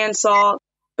Himalayan salt,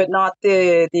 but not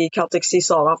the Celtic sea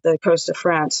salt off the coast of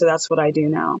France. So that's what I do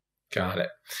now. Got it.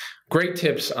 Great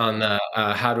tips on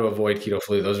how to avoid keto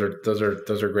flu. Those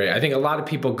are great. I think a lot of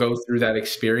people go through that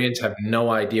experience, have no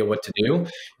idea what to do.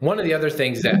 One of the other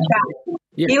things that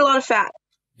eat a lot of fat.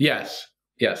 Yes.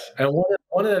 And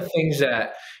one of the things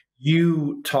that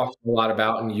you talk a lot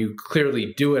about, and you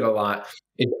clearly do it a lot,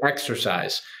 is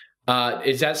exercise.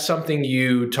 Is that something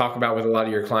you talk about with a lot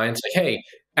of your clients? Like, hey,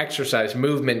 exercise,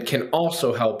 movement can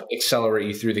also help accelerate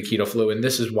you through the keto flu, and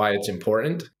this is why it's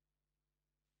important.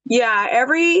 Yeah,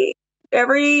 every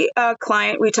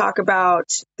client, we talk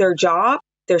about their job,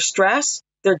 their stress,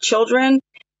 their children.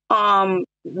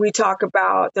 We talk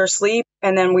about their sleep,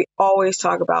 and then we always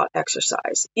talk about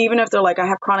exercise. Even if they're like, I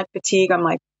have chronic fatigue, I'm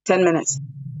like, 10 minutes.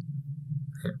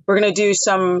 We're going to do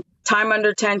some time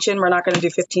under tension. We're not going to do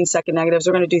 15-second negatives.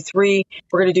 We're going to do 3.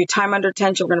 We're going to do time under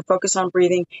tension. We're going to focus on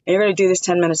breathing, and you're going to do this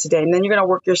 10 minutes a day. And then you're going to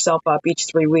work yourself up each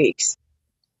 3 weeks.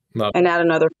 And add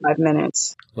another 5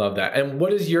 minutes. Love that. And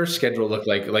what does your schedule look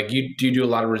like? Like, do you do a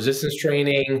lot of resistance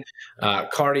training,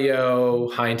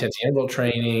 cardio, high intensity interval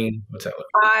training? What's that look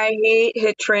like? I hate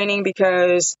HIIT training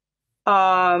because,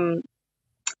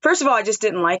 first of all, I just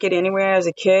didn't like it anyway as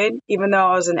a kid, even though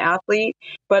I was an athlete.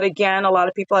 But again, a lot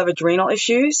of people have adrenal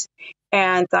issues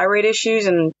and thyroid issues,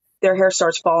 and their hair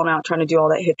starts falling out trying to do all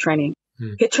that HIIT training.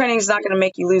 HIIT training is not going to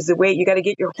make you lose the weight. You got to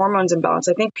get your hormones in balance.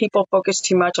 I think people focus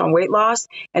too much on weight loss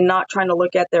and not trying to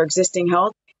look at their existing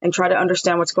health and try to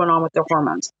understand what's going on with their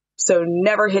hormones. So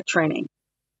never HIIT training.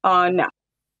 No.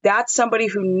 That's somebody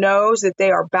who knows that they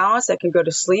are balanced, that can go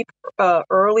to sleep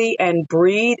early and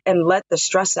breathe and let the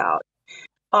stress out.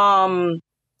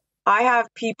 I have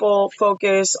people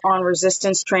focus on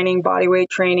resistance training, body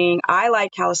weight training. I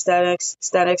like calisthenics.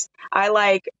 I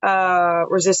like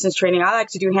resistance training. I like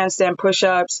to do handstand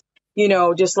push-ups.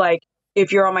 Just like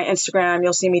if you're on my Instagram,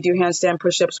 you'll see me do handstand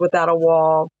push-ups without a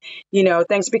wall.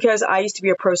 Thanks because I used to be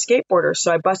a pro skateboarder.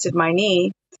 So I busted my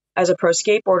knee as a pro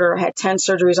skateboarder. I had 10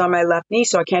 surgeries on my left knee,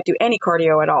 so I can't do any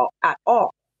cardio at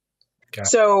all. Okay.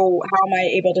 So how am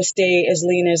I able to stay as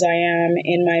lean as I am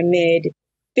in my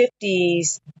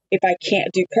mid-50s if I can't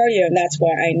do cardio? And that's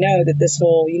why I know that this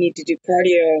whole you need to do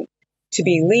cardio to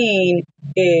be lean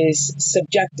is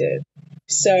subjective.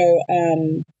 So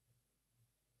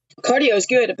cardio is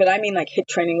good, but I mean like HIIT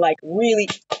training, like really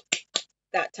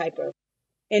that type of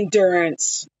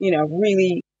endurance,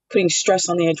 really putting stress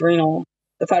on the adrenal,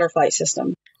 the fight or flight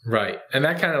system. Right. And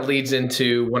that kind of leads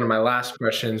into one of my last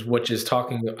questions, which is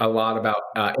talking a lot about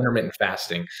intermittent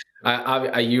fasting.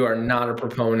 You are not a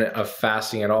proponent of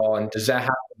fasting at all. And does that have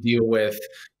to deal with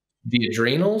the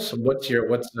adrenals? What's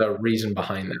the reason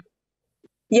behind that?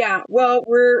 Yeah, well,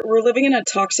 we're living in a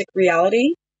toxic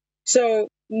reality. So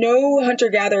no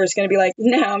hunter-gatherer is going to be like,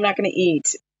 no, I'm not going to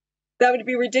eat. That would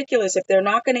be ridiculous. If they're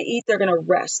not going to eat, they're going to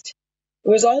rest. It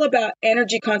was all about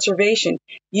energy conservation.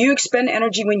 You expend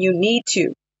energy when you need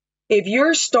to. If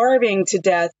you're starving to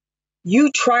death,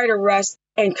 you try to rest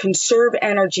and conserve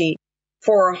energy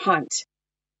for a hunt.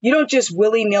 You don't just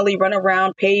willy-nilly run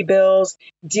around, pay bills,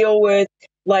 deal with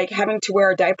like having to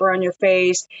wear a diaper on your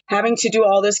face, having to do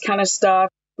all this kind of stuff.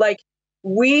 Like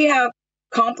we have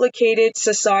complicated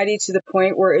society to the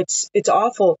point where it's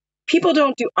awful. People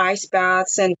don't do ice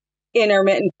baths and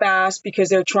intermittent fast because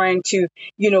they're trying to,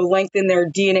 lengthen their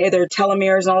DNA, their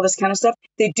telomeres and all this kind of stuff.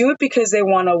 They do it because they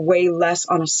want to weigh less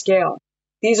on a scale.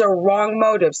 These are wrong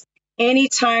motives.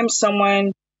 Anytime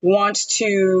someone wants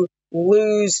to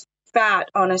lose fat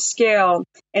on a scale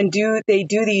and they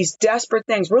do these desperate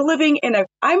things.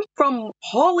 I'm from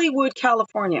Hollywood,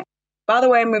 California. By the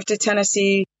way, I moved to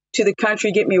Tennessee, to the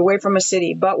country, get me away from a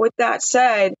city. But with that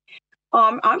said,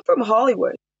 I'm from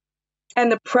Hollywood,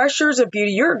 and the pressures of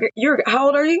beauty. You're how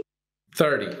old are you?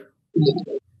 30.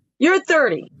 You're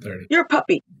 30. 30. You're a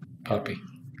puppy. Puppy.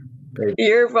 Baby.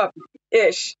 You're a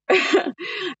puppy-ish.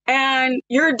 And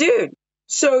you're a dude.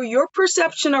 So your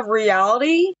perception of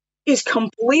reality is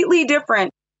completely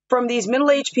different from these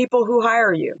middle-aged people who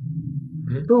hire you,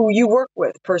 who you work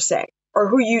with per se, or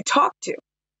who you talk to.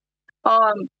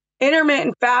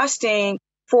 Intermittent fasting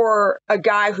for a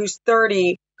guy who's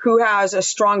 30, who has a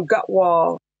strong gut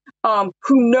wall,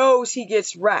 who knows he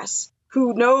gets rest,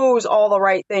 who knows all the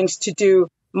right things to do,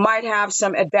 might have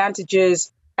some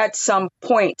advantages at some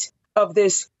point of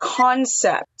this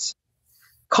concept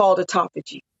called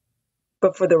autophagy.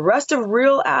 But for the rest of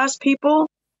real ass people,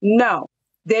 no,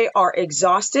 they are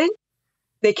exhausted.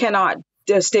 They cannot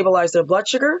stabilize their blood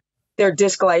sugar. They're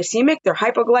dysglycemic. They're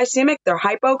hypoglycemic. They're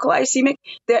hypoglycemic.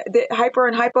 The hyper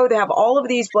and hypo, they have all of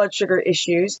these blood sugar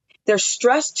issues. They're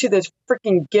stressed to the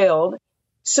freaking gild.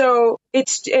 So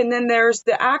and then there's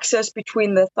the axis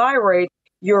between the thyroid,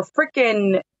 your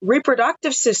freaking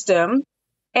reproductive system,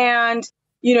 and,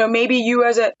 maybe you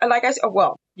like I said,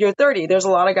 well, you're 30. There's a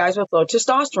lot of guys with low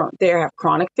testosterone. They have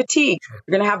chronic fatigue.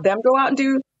 You're going to have them go out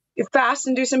and fast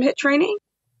and do some HIIT training?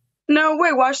 No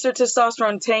way. Watch their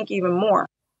testosterone tank even more.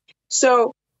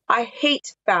 So I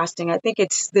hate fasting. I think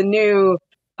it's the new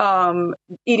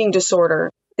eating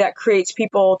disorder that creates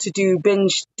people to do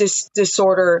binge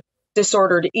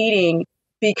disordered eating,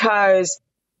 because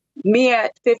me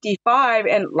at 55,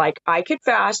 and like I could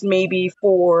fast maybe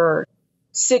for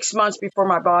 6 months before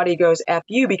my body goes F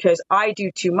you, because I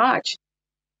do too much.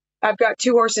 I've got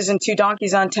 2 horses and 2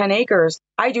 donkeys on 10 acres.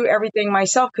 I do everything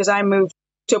myself because I moved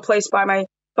to a place by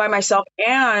myself,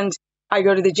 and I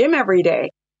go to the gym every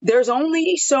day. There's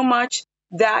only so much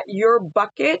that your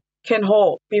bucket can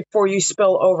hold before you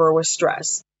spill over with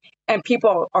stress. And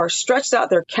people are stretched out.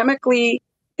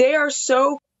 They're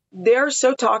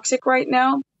so toxic right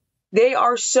now. They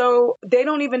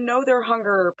don't even know their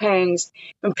hunger pangs.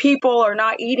 When people are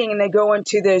not eating and they go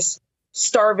into this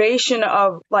starvation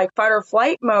of like fight or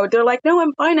flight mode, they're like, no,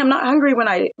 I'm fine. I'm not hungry when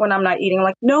I'm not eating. I'm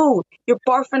like, no, you're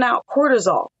barfing out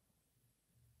cortisol.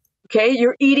 Okay,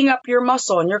 you're eating up your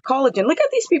muscle and your collagen. Look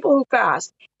at these people who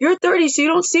fast. You're 30, so you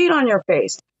don't see it on your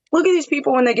face. Look at these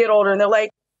people when they get older, and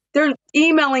they're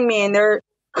emailing me, and they're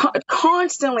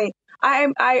constantly.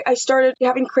 I started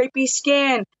having crepey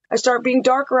skin. I started being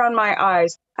dark around my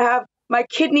eyes. My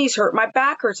kidneys hurt. My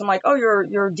back hurts. I'm like, oh,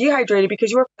 you're dehydrated because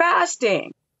you were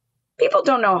fasting. People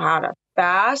don't know how to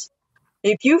fast.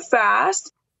 If you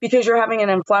fast because you're having an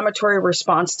inflammatory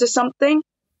response to something,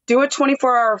 do a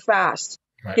 24-hour fast.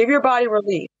 Right. Give your body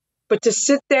relief. But to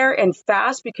sit there and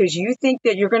fast because you think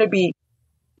that you're going to be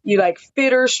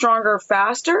fitter, stronger,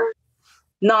 faster,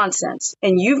 nonsense.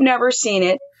 And you've never seen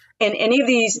it in any of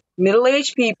these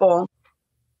middle-aged people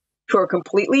who are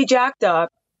completely jacked up,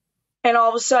 and all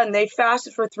of a sudden they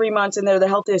fasted for 3 months and they're the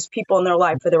healthiest people in their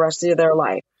life for the rest of their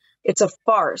life. It's a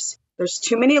farce. There's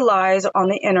too many lies on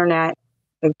the internet,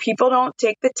 and people don't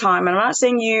take the time. And I'm not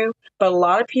saying you, but a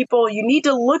lot of people, you need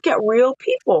to look at real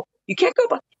people. You can't go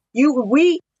by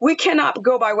we cannot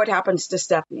go by what happens to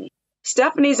Stephanie.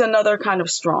 Stephanie's another kind of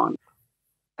strong.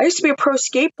 I used to be a pro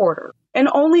skateboarder and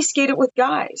only skated with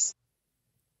guys.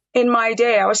 In my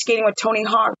day, I was skating with Tony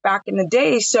Hawk back in the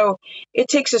day. So it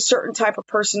takes a certain type of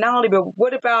personality. But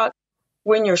what about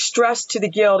when you're stressed to the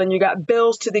gild and you got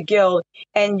bills to the gild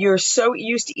and you're so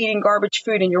used to eating garbage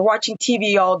food and you're watching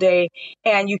TV all day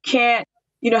and you can't,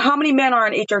 how many men are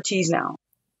on HRTs now?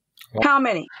 How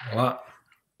many? A lot.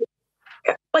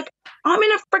 Like, I'm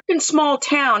in a freaking small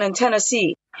town in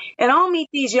Tennessee, and I'll meet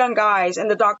these young guys,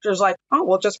 and the doctor's like, oh,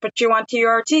 we'll just put you on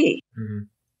TRT. Mm-hmm.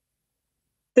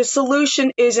 The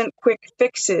solution isn't quick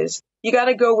fixes. You got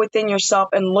to go within yourself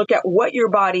and look at what your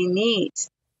body needs.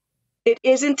 It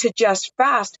isn't to just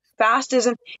fast. Fast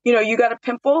isn't, you got a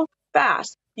pimple,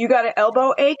 fast. You got an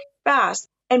elbow ache, fast.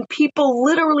 And people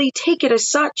literally take it as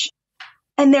such,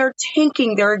 and they're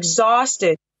tanking, they're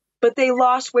exhausted. But they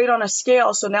lost weight on a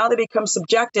scale, so now they become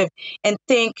subjective and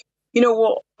think,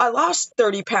 well, I lost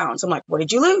 30 pounds. I'm like, what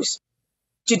did you lose?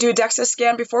 Did you do a DEXA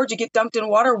scan before? Did you get dunked in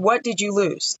water? What did you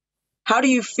lose? How do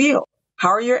you feel? How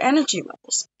are your energy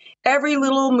levels? Every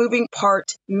little moving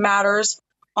part matters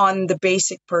on the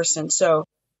basic person. So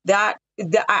that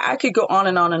I could go on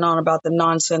and on and on about the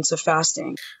nonsense of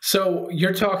fasting. So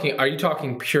are you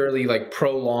talking purely like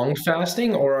prolonged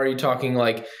fasting, or are you talking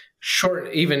like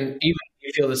short, even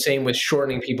you feel the same with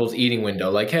shortening people's eating window.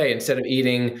 Like, hey, instead of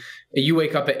eating, you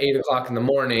wake up at 8 o'clock in the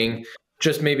morning,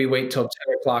 just maybe wait till 10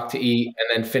 o'clock to eat and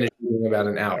then finish eating about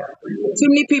an hour. Too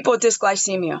many people with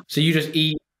dysglycemia. So you just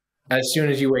eat as soon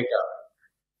as you wake up.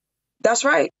 That's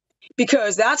right.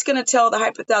 Because that's going to tell the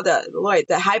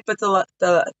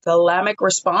hypothalamic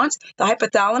response, the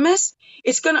hypothalamus,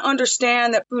 it's going to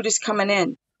understand that food is coming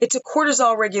in. It's a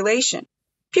cortisol regulation.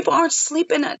 People aren't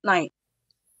sleeping at night,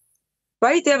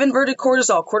 right? They have inverted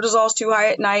cortisol. Cortisol is too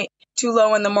high at night, too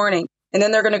low in the morning. And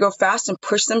then they're going to go fast and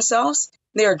push themselves.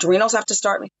 Their adrenals have to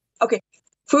start. Okay,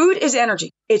 food is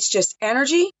energy. It's just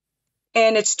energy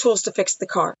and it's tools to fix the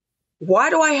car. Why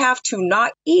do I have to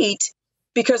not eat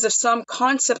because of some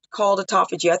concept called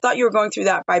autophagy? I thought you were going through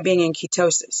that by being in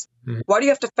ketosis. Why do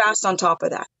you have to fast on top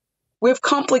of that? We've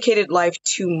complicated life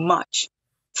too much.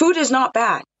 Food is not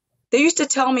bad. They used to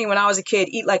tell me when I was a kid,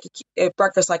 eat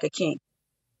breakfast like a king.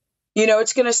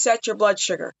 It's going to set your blood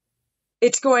sugar.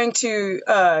 It's going to,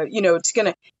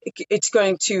 it's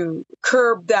going to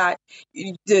curb that,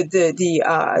 the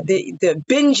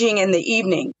binging in the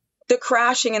evening, the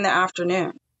crashing in the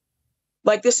afternoon,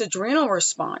 like this adrenal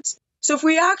response. So if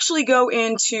we actually go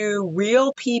into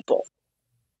real people,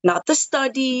 not the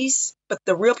studies, but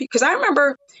the real people, because I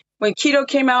remember when keto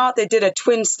came out, they did a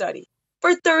twin study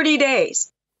for 30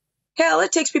 days. Hell,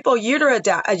 it takes people a year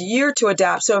to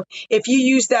adapt. So if you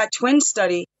use that twin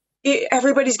study,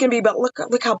 everybody's going to be, but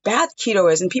look how bad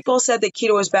keto is. And people said that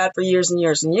keto is bad for years and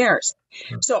years and years.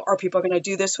 So are people going to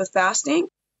do this with fasting?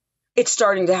 It's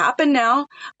starting to happen now.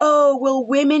 Oh, well,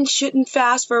 women shouldn't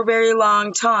fast for a very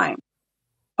long time.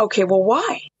 Okay, well,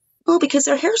 why? Well, because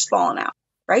their hair's falling out,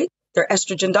 right? They're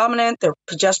estrogen dominant, their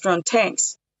progesterone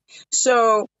tanks.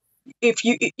 So if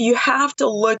you have to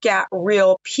look at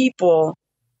real people,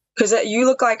 because you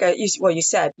look like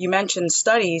you mentioned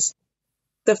studies.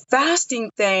 The fasting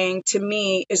thing to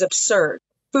me is absurd.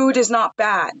 Food is not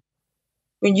bad.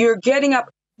 When you're getting up,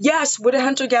 yes, would a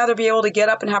hunter-gatherer be able to get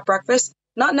up and have breakfast?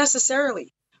 Not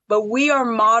necessarily, but we are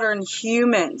modern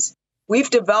humans. We've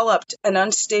developed an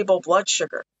unstable blood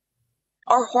sugar.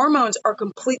 Our hormones are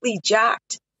completely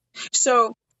jacked.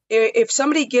 So if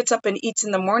somebody gets up and eats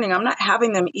in the morning, I'm not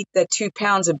having them eat the 2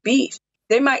 pounds of beef.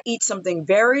 They might eat something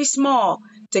very small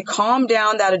to calm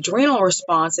down that adrenal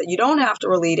response that you don't have to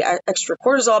release extra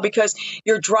cortisol because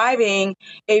you're driving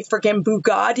a freaking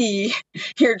Bugatti.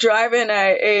 You're driving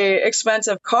a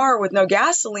expensive car with no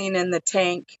gasoline in the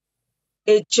tank.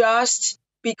 It just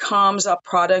becomes a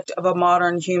product of a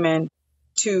modern human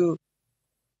to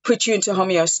put you into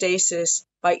homeostasis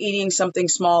by eating something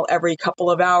small every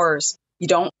couple of hours. You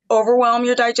don't overwhelm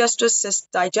your digestive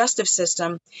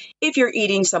system if you're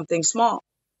eating something small.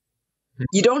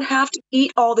 You don't have to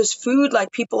eat all this food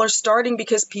like people are starting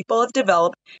because people have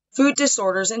developed food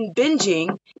disorders and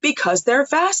binging because they're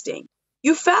fasting.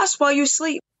 You fast while you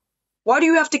sleep. Why do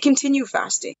you have to continue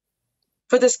fasting?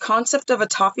 For this concept of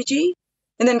autophagy?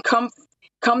 And then come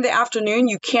the afternoon,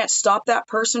 you can't stop that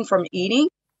person from eating?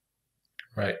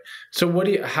 Right. So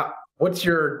what's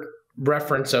your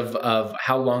reference of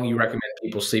how long you recommend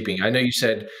people sleeping? I know you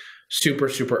said super,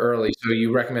 super early. So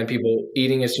you recommend people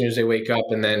eating as soon as they wake up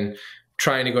and then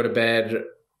trying to go to bed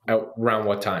around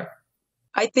what time?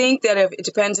 I think that it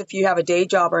depends if you have a day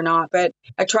job or not, but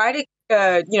I try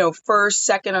to, first,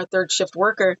 second, or third shift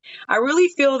worker. I really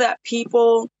feel that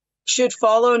people should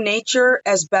follow nature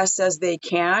as best as they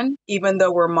can, even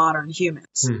though we're modern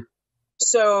humans.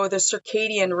 So the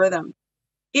circadian rhythm.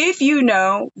 If you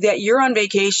know that you're on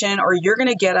vacation or you're going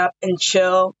to get up and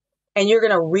chill and you're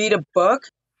going to read a book,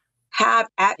 have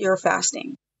at your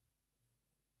fasting,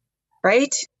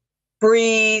 right?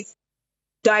 Breathe,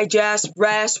 digest,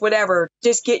 rest, whatever.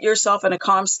 Just get yourself in a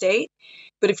calm state.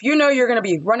 But if you know you're going to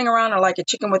be running around like a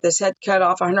chicken with his head cut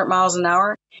off 100 miles an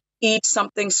hour, eat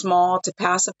something small to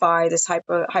pacify this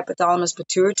hypothalamus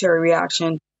pituitary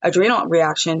reaction, adrenal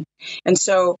reaction. And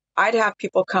so I'd have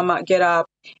people get up,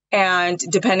 and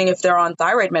depending if they're on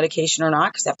thyroid medication or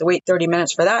not, because they have to wait 30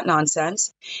 minutes for that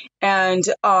nonsense. And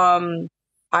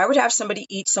I would have somebody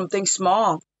eat something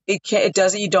small.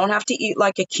 You don't have to eat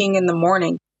like a king in the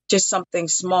morning, just something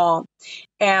small.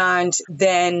 And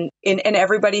then, and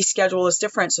everybody's schedule is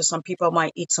different. So some people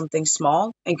might eat something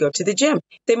small and go to the gym.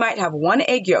 They might have 1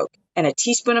 egg yolk and a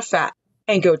teaspoon of fat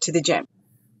and go to the gym.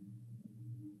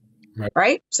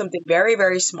 Right? Something very,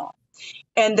 very small.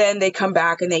 And then they come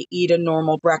back and they eat a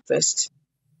normal breakfast.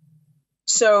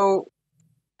 So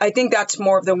I think that's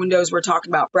more of the windows we're talking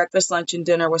about: breakfast, lunch, and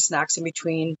dinner with snacks in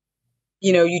between.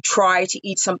 You try to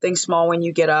eat something small when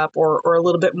you get up, or a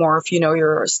little bit more if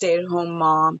you're a stay-at-home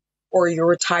mom or you're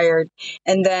retired.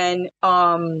 And then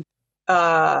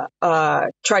try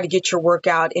to get your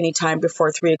workout anytime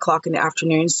before 3 o'clock in the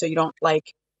afternoon, so you don't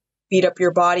like beat up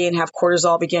your body and have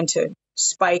cortisol begin to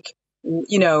spike,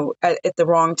 at the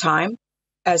wrong time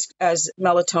as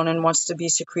melatonin wants to be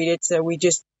secreted. So we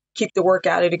just keep the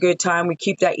workout at a good time. We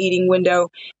keep that eating window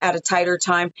at a tighter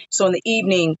time. So in the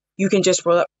evening, you can just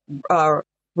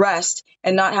rest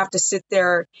and not have to sit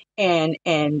there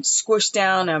and squish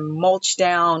down and mulch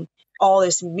down all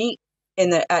this meat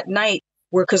at night.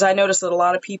 Because I notice that a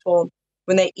lot of people,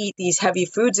 when they eat these heavy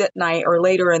foods at night or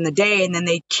later in the day, and then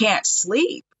they can't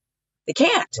sleep. They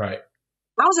can't. Right.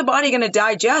 How's the body going to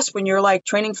digest when you're like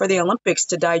training for the Olympics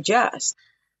to digest?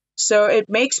 So it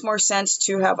makes more sense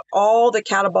to have all the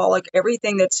catabolic,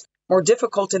 everything that's more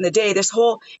difficult in the day. This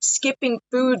whole skipping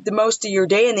food the most of your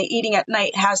day and the eating at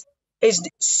night is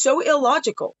so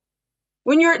illogical.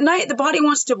 When you're at night, the body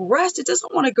wants to rest. It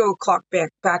doesn't want to go clock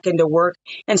back into work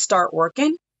and start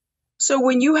working. So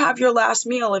when you have your last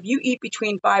meal, if you eat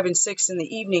between 5 and 6 in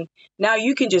the evening, now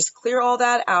you can just clear all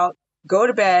that out, go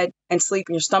to bed and sleep,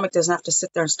 and your stomach doesn't have to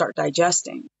sit there and start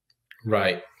digesting.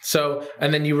 Right. So,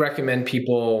 and then you recommend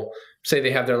people, say they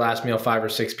have their last meal 5 or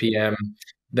 6 p.m.,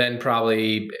 then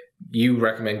probably you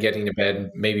recommend getting to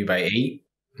bed maybe by 8,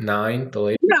 9, the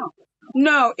latest?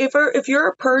 No. If you're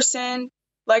a person,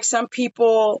 like some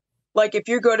people, like if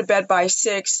you go to bed by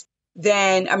 6,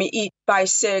 eat by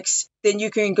 6, then you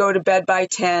can go to bed by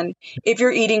 10. If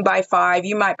you're eating by 5,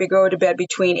 you might go to bed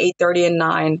between 8:30 and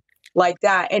 9, like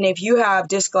that. And if you have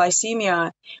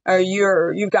dysglycemia or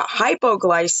you've got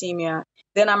hypoglycemia,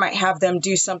 then I might have them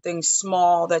do something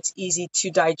small that's easy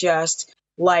to digest,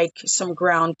 like some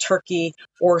ground turkey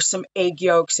or some egg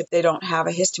yolks if they don't have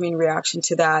a histamine reaction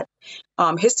to that.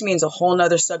 Histamine is a whole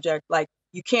nother subject. Like,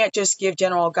 you can't just give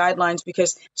general guidelines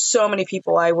because so many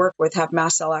people I work with have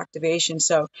mast cell activation.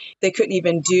 So they couldn't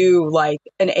even do like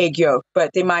an egg yolk,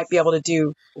 but they might be able to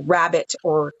do rabbit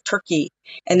or turkey.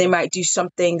 And they might do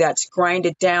something that's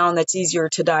grinded down, that's easier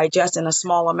to digest in a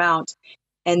small amount,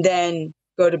 and then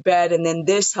go to bed. And then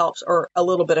this helps, or a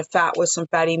little bit of fat with some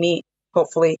fatty meat,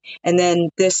 hopefully. And then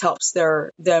this helps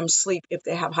them sleep if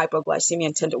they have hypoglycemia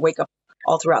and tend to wake up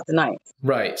all throughout the night.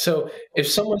 Right. So if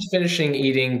someone's finishing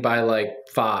eating by like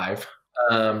 5,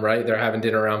 right, they're having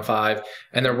dinner around 5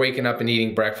 and they're waking up and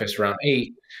eating breakfast around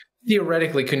 8,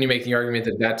 theoretically, couldn't you make the argument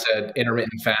that that's an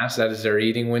intermittent fast? That is their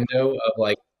eating window of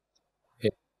like,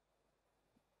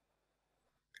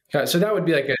 so that would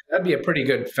be that'd be a pretty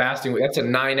good fasting. That's a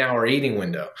 9-hour eating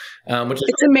window, which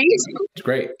is amazing. It's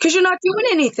great because you're not doing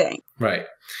anything. Right.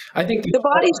 I think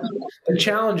the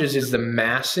challenge is the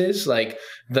masses. Like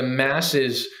the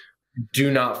masses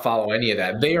do not follow any of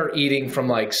that. They are eating from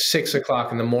like 6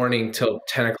 o'clock in the morning till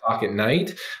 10 o'clock at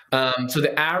night. So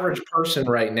the average person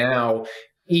right now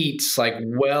eats like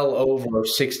well over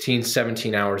 16,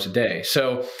 17 hours a day.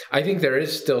 So I think there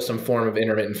is still some form of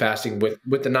intermittent fasting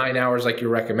with the 9 hours like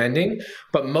you're recommending,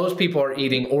 but most people are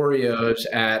eating Oreos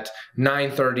at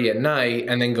 9:30 at night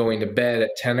and then going to bed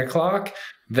at 10 o'clock.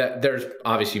 That there's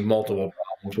obviously multiple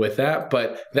problems with that,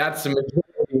 but that's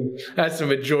the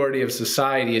majority of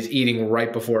society is eating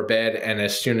right before bed and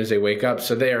as soon as they wake up.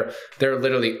 So they're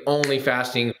literally only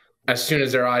fasting as soon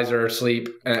as their eyes are asleep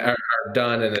are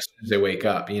done and as soon as they wake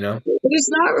up, It's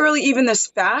not really even this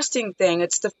fasting thing.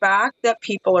 It's the fact that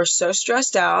people are so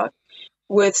stressed out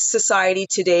with society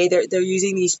today. They're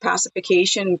using these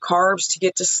pacification carbs to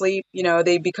get to sleep.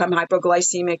 They become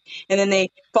hypoglycemic and then they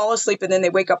fall asleep and then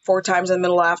they wake up 4 times in the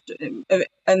middle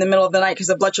of the night because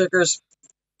the blood sugar's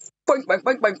boink, boink,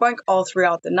 boink, boink, boink all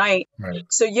throughout the night. Right.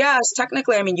 So yes,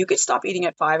 technically, you could stop eating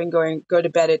at 5 and go to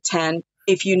bed at 10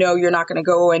 if you're not going to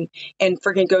go and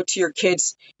freaking go to your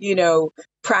kids,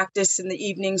 practice in the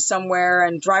evening somewhere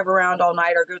and drive around all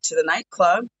night or go to the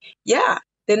nightclub. Yeah,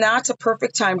 then that's a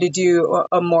perfect time to do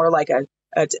a more like a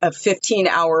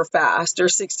 15-hour fast or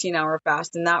 16-hour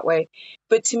fast in that way.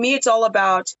 But to me, it's all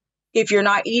about, if you're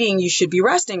not eating, you should be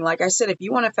resting. Like I said, if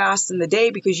you want to fast in the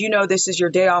day because this is your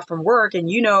day off from work and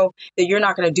that you're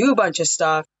not going to do a bunch of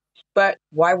stuff, but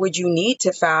why would you need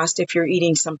to fast if you're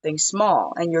eating something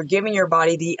small and you're giving your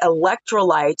body the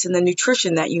electrolytes and the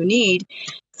nutrition that you need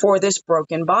for this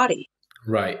broken body?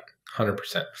 Right.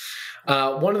 100%.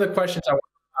 One of the questions I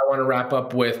want to wrap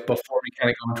up with before we kind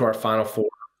of go into our final 4,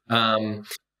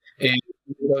 is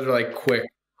those are like quick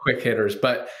hitters,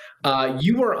 but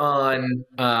you were on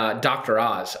Dr.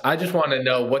 Oz. I just want to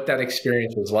know what that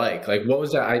experience was like. Like, what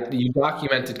was that? You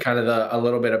documented kind of a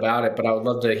little bit about it, but I would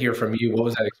love to hear from you. What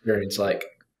was that experience like?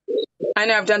 I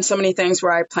know I've done so many things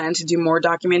where I plan to do more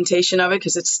documentation of it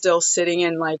because it's still sitting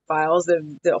in like files,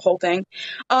 the whole thing.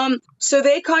 So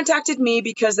they contacted me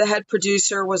because the head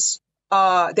producer was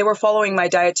they were following my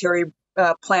dietary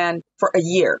plan for a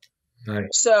year. Nice.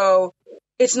 So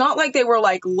it's not like they were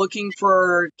like looking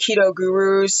for keto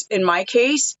gurus. In my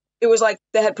case, it was like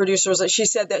the head producer was like, she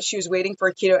said that she was waiting for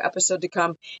a keto episode to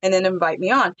come and then invite me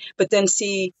on. But then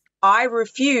see, I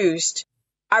refused.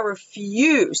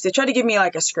 They tried to give me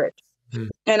like a script.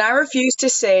 And I refused to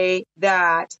say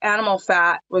that animal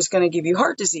fat was going to give you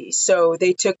heart disease. So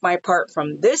they took my part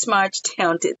from this much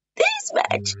down to this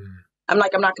much. I'm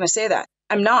like, I'm not going to say that.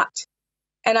 I'm not.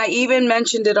 And I even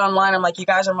mentioned it online. I'm like, you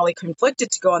guys are really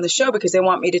conflicted to go on the show because they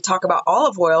want me to talk about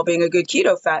olive oil being a good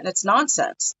keto fat, and it's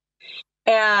nonsense.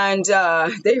 And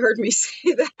they heard me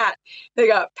say that. They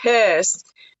got pissed.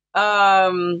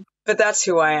 But that's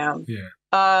who I am. Yeah.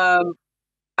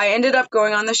 I ended up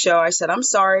going on the show. I said, I'm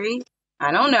sorry.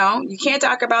 I don't know. You can't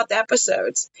talk about the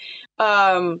episodes.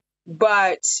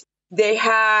 But they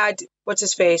had, what's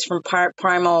his face from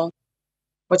Primal?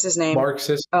 What's his name?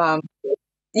 Marxist.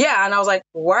 Yeah. And I was like,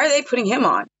 why are they putting him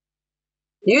on?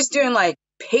 He was doing like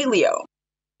paleo.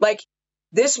 Like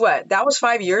that was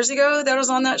 5 years ago that I was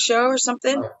on that show or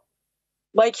something.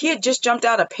 Like he had just jumped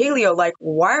out of paleo. Like,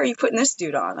 why are you putting this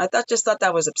dude on? I just thought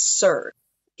that was absurd.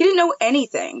 He didn't know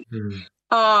anything.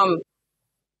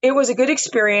 It was a good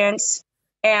experience.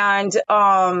 And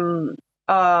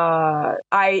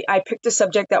I picked a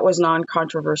subject that was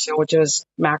non-controversial, which was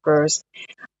macros.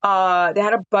 They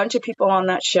had a bunch of people on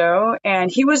that show,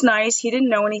 and he was nice. He didn't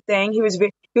know anything. He was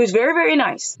very, very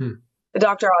nice. The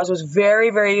Dr. Oz was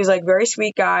very, he was like very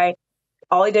sweet guy.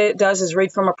 All he does is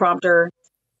read from a prompter.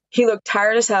 He looked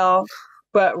tired as hell,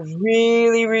 but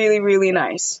really, really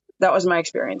nice. That was my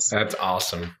experience. That's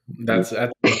awesome. That's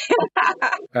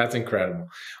incredible.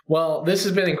 Well, this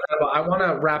has been incredible. I want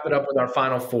to wrap it up with our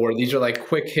final four. These are like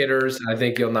quick hitters. I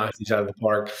think you'll knock these out of the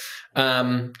park.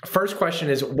 First question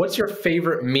is, what's your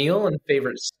favorite meal and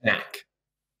favorite snack?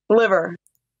 Liver.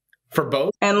 For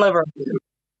both? And liver.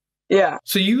 Yeah.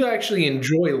 So you actually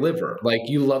enjoy liver. Like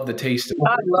you love the taste of it.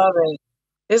 I love it.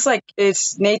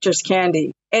 It's nature's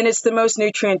candy. And it's the most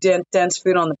nutrient dense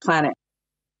food on the planet.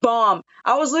 Bomb.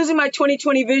 I was losing my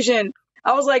 20/20 vision.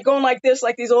 I was like going like this,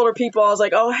 like these older people. I was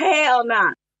like, oh, hell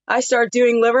nah. I started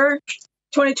doing liver.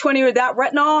 20/20 with that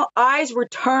retinol, eyes were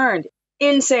turned.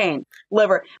 Insane.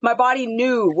 Liver. My body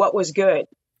knew what was good.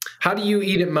 How do you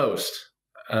eat it most?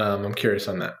 I'm curious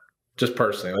on that. Just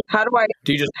personally. How do I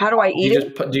eat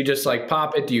it? Do you just like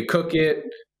pop it? Do you cook it?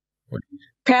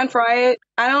 Pan fry it.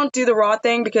 I don't do the raw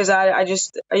thing because I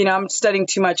just, I'm studying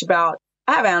too much about,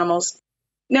 I have animals.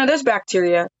 Now there's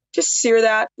bacteria. Just sear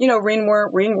that,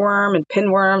 ringworm and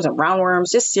pinworms and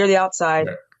roundworms. Just sear the outside.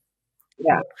 Okay.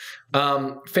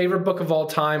 Yeah. Favorite book of all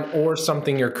time or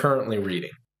something you're currently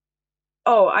reading?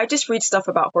 Oh, I just read stuff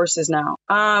about horses now,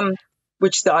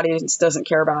 which the audience doesn't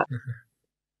care about.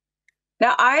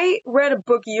 Now, I read a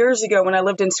book years ago when I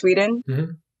lived in Sweden.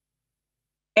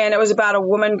 And it was about a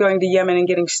woman going to Yemen and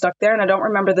getting stuck there. And I don't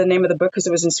remember the name of the book because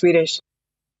it was in Swedish.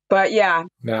 But yeah.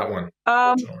 That one.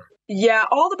 Yeah,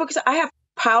 all the books. I have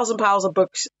piles and piles of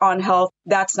books on health.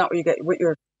 That's not what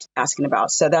you're asking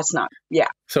about. So that's not. Yeah.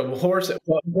 So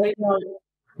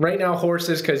right now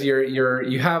horses, because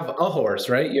you have a horse,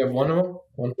 right? You have one of them.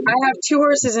 I have 2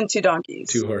 horses and 2 donkeys.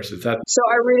 2 horses. So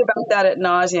I read about that at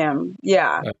nauseum.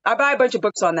 Yeah, I buy a bunch of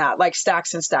books on that, like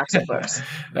stacks and stacks of books.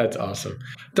 That's awesome.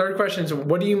 Third question is,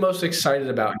 what are you most excited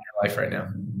about in your life right now?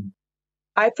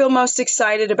 I feel most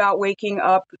excited about waking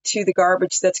up to the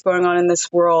garbage that's going on in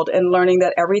this world and learning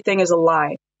that everything is a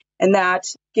lie and that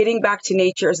getting back to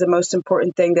nature is the most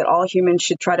important thing that all humans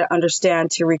should try to understand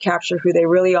to recapture who they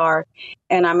really are.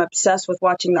 And I'm obsessed with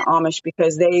watching the Amish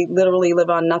because they literally live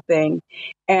on nothing.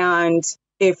 And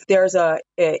if there's a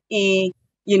E,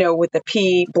 with the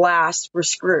P blast, we're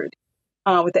screwed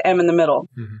with the M in the middle.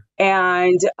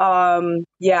 And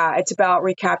it's about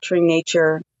recapturing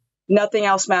nature. Nothing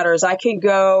else matters. I can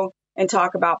go and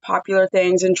talk about popular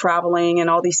things and traveling and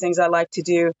all these things I like to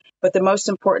do. But the most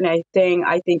important thing,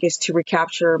 I think, is to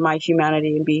recapture my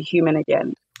humanity and be human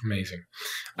again. Amazing.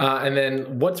 And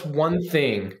then what's one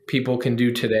thing people can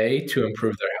do today to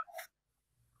improve their health?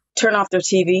 Turn off their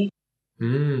TV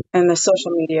and the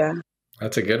social media.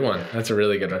 That's a good one. That's a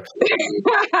really good one.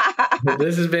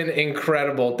 This has been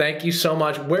incredible. Thank you so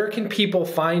much. Where can people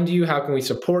find you? How can we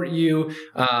support you?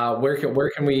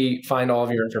 Where can we find all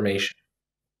of your information?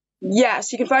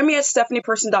 Yes, you can find me at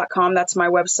stephanieperson.com. That's my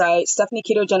website. Stephanie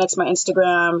Ketogenic's my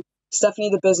Instagram.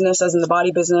 Stephanie the business, as in the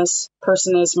body business.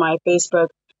 Person is my Facebook.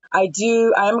 I'm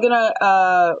going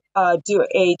to do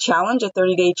a challenge, a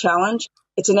 30-day challenge.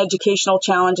 It's an educational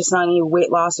challenge. It's not any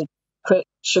weight loss or quit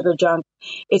sugar junk.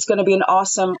 It's going to be an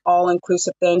awesome,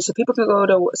 all-inclusive thing. So people can go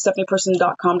to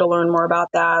stephanieperson.com to learn more about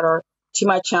that or to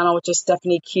my channel, which is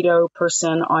Stephanie Keto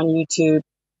Person on YouTube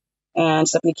and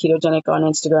Stephanie Ketogenic on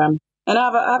Instagram. And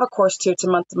I have a course too. It's a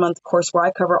month-to-month course where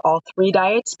I cover all 3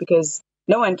 diets, because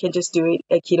no one can just do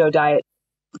a keto diet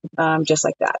just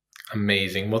like that.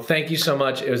 Amazing. Well, thank you so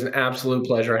much. It was an absolute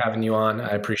pleasure having you on.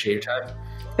 I appreciate your time.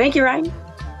 Thank you, Ryan.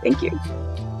 Thank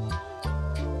you.